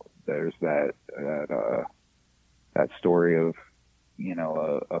 there's that story of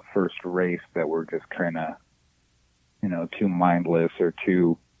a first race that were just kind of too mindless or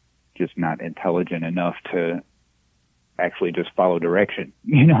too just not intelligent enough to actually just follow direction.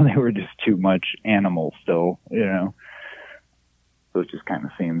 They were just too much animal still, so it just kind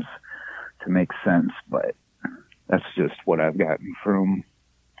of seems to make sense. But that's just what I've gotten from,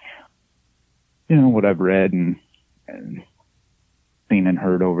 what I've read and seen and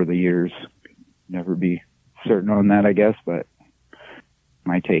heard over the years. Never be certain on that, I guess, but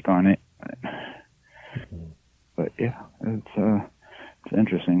my take on it. But yeah, it's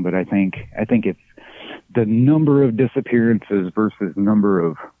interesting. But I think it's the number of disappearances versus number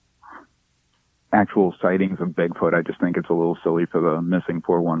of actual sightings of Bigfoot. I just think it's a little silly for the missing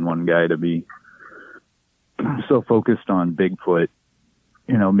 411 guy to be so focused on Bigfoot,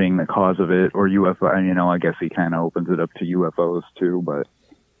 being the cause of it, or UFO. I guess he kind of opens it up to UFOs too, but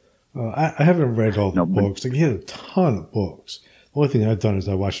I haven't read all the books. Like, he had a ton of books. The only thing I've done is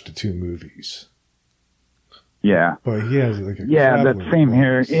I watched the 2 movies. Yeah. But he has like that same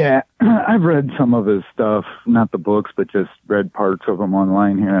here. Yeah. I've read some of his stuff, not the books, but just read parts of them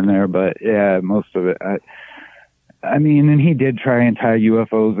online here and there. But yeah, most of it. I mean, and he did try and tie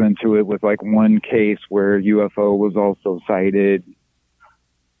UFOs into it with like one case where UFO was also sighted.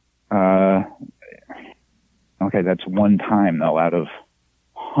 Okay, that's one time though out of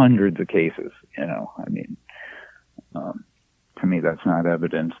hundreds of cases, I mean, to me, that's not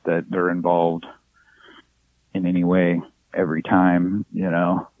evidence that they're involved in any way every time,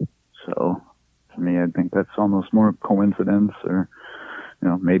 so to me, I think that's almost more coincidence, or,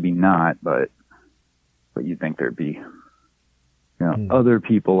 maybe not, but you'd think there'd be, other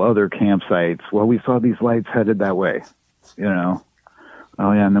people, other campsites. Well, we saw these lights headed that way,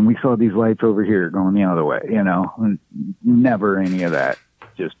 Oh yeah. And then we saw these lights over here going the other way, never any of that.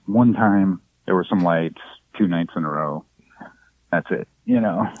 Just one time there were some lights, 2 nights in a row. That's it,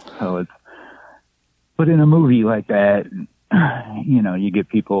 so it's, but in a movie like that, you get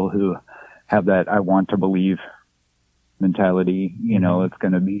people who have that I want to believe mentality. It's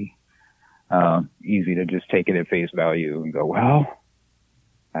going to be easy to just take it at face value and go, well,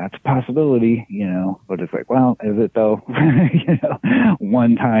 that's a possibility, but it's like, well, is it though?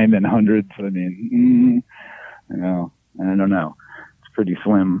 One time in hundreds. I mean, I don't know. It's pretty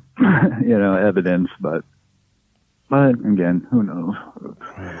slim, evidence, but again, who knows?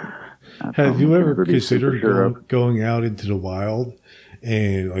 Right. Have you ever considered going out into the wild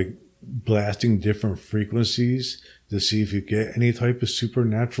and like blasting different frequencies to see if you get any type of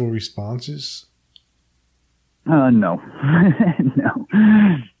supernatural responses? No.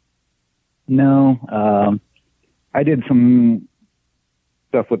 No. I did some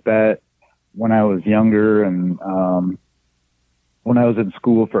stuff with that when I was younger, and when I was in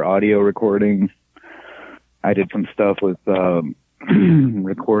school for audio recording, I did some stuff with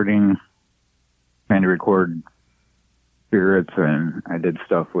recording, trying to record spirits, and I did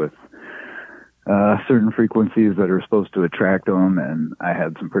stuff with certain frequencies that are supposed to attract them, and I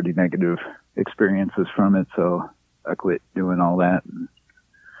had some pretty negative experiences from it. So I quit doing all that, and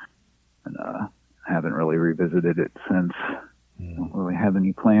haven't really revisited it since. Don't really have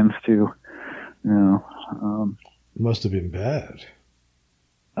any plans to. Must have been bad.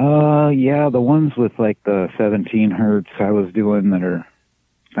 Yeah, the ones with like the 17 hertz I was doing that are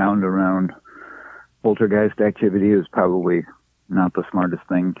found around poltergeist activity is probably not the smartest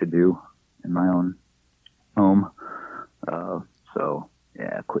thing to do in my own home. So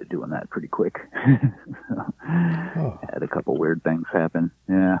yeah, I quit doing that pretty quick. Had a couple weird things happen.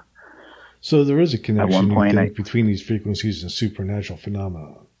 Yeah. So there is a connection, At one point, between these frequencies and supernatural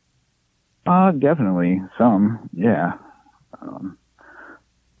phenomena. Definitely some. Yeah.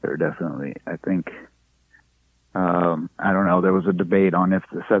 There are definitely, I think, I don't know, there was a debate on if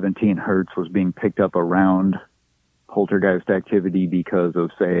the 17 hertz was being picked up around poltergeist activity because of,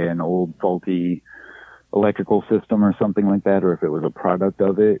 say, an old faulty electrical system or something like that, or if it was a product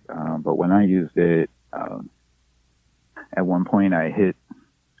of it. But when I used it, at one point I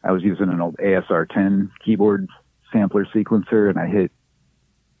was using an old ASR-10 keyboard sampler sequencer, and I hit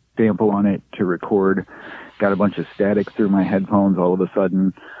sample on it to record, got a bunch of static through my headphones all of a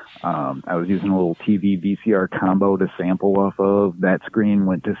sudden. I was using a little TV VCR combo to sample off of. That screen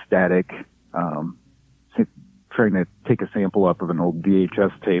went to static. Trying to take a sample up of an old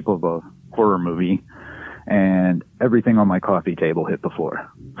VHS tape of a horror movie, and everything on my coffee table hit the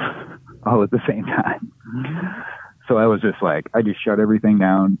floor all at the same time. So I was just like, I just shut everything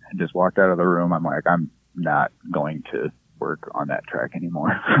down and just walked out of the room. I'm like, I'm not going to work on that track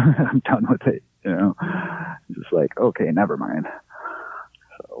anymore. I'm done with it, just like, okay, never mind.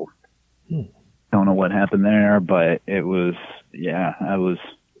 So don't know what happened there, but it was, I was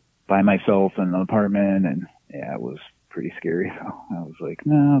by myself in the apartment, and it was pretty scary. So I was like,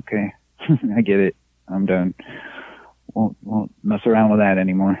 no, okay, I get it. I'm done. Won't mess around with that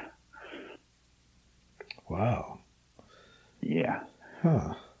anymore. Wow. Yeah.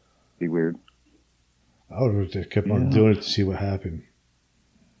 Huh. Be weird. I would have just kept on doing it to see what happened.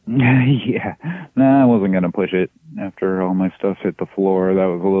 Yeah. I wasn't going to push it after all my stuff hit the floor. That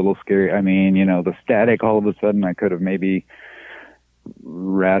was a little scary. I mean, the static, all of a sudden I could have maybe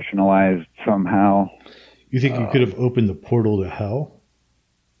rationalized somehow. You think you could have opened the portal to hell?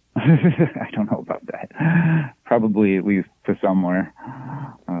 I don't know about that. Probably at least to somewhere.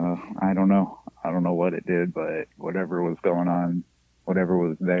 I don't know. I don't know what it did, but whatever was going on, whatever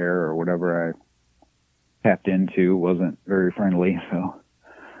was there, or whatever I tapped into wasn't very friendly, so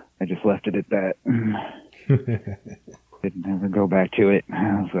I just left it at that. Didn't ever go back to it.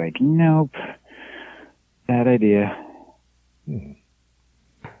 I was like, nope. Bad idea.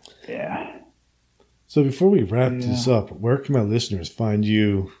 Yeah. So before we wrap this up, where can my listeners find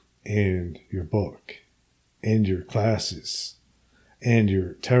you and your book and your classes and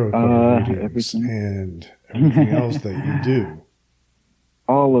your tarot card readings and everything else that you do?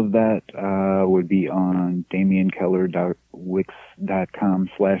 All of that would be on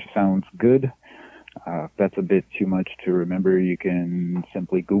damienkeller.wix.com/soundsgood. If that's a bit too much to remember, you can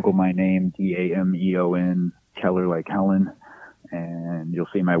simply Google my name, Dameon, Keller like Helen, and you'll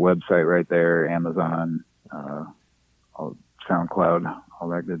see my website right there, Amazon, SoundCloud, all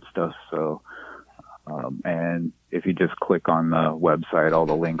that good stuff. So, and if you just click on the website, all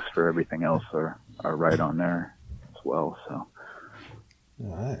the links for everything else are right on there as well. So.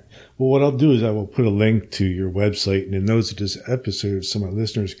 All right. Well, what I'll do is I will put a link to your website in the notes of this episode so my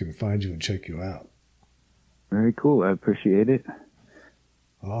listeners can find you and check you out. Very cool. I appreciate it.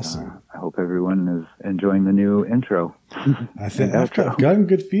 Awesome. I hope everyone is enjoying the new intro. I think I've gotten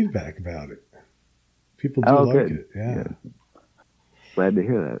good feedback about it. People do like it. Yeah. Glad to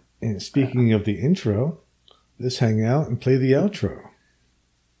hear that. And speaking of the intro, let's hang out and play the outro.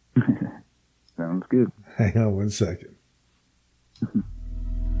 Sounds good. Hang on one second.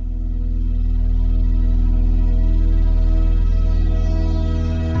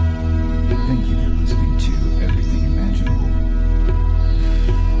 Thank you for listening to Everything Imaginable.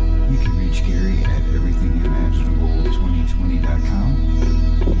 You can reach Gary at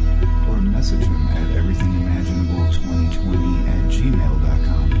everythingimaginable2020.com or message him at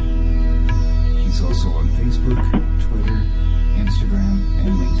everythingimaginable2020@gmail.com. He's also on Facebook, Twitter, Instagram,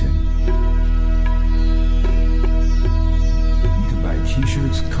 and LinkedIn. You can buy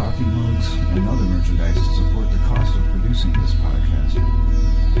t-shirts, coffee mugs, and other merchandise to support the cost of producing this podcast.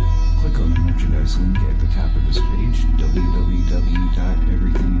 Click on the merchandise link at the top of this page,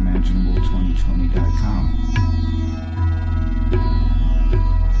 www.everythingimaginable2020.com.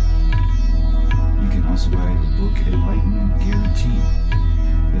 You can also buy the book Enlightenment Guaranteed.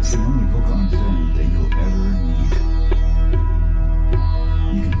 It's the only book on Zen that you'll ever need.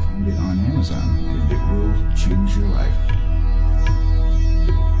 You can find it on Amazon, and it will change your life.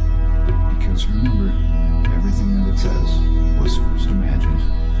 says.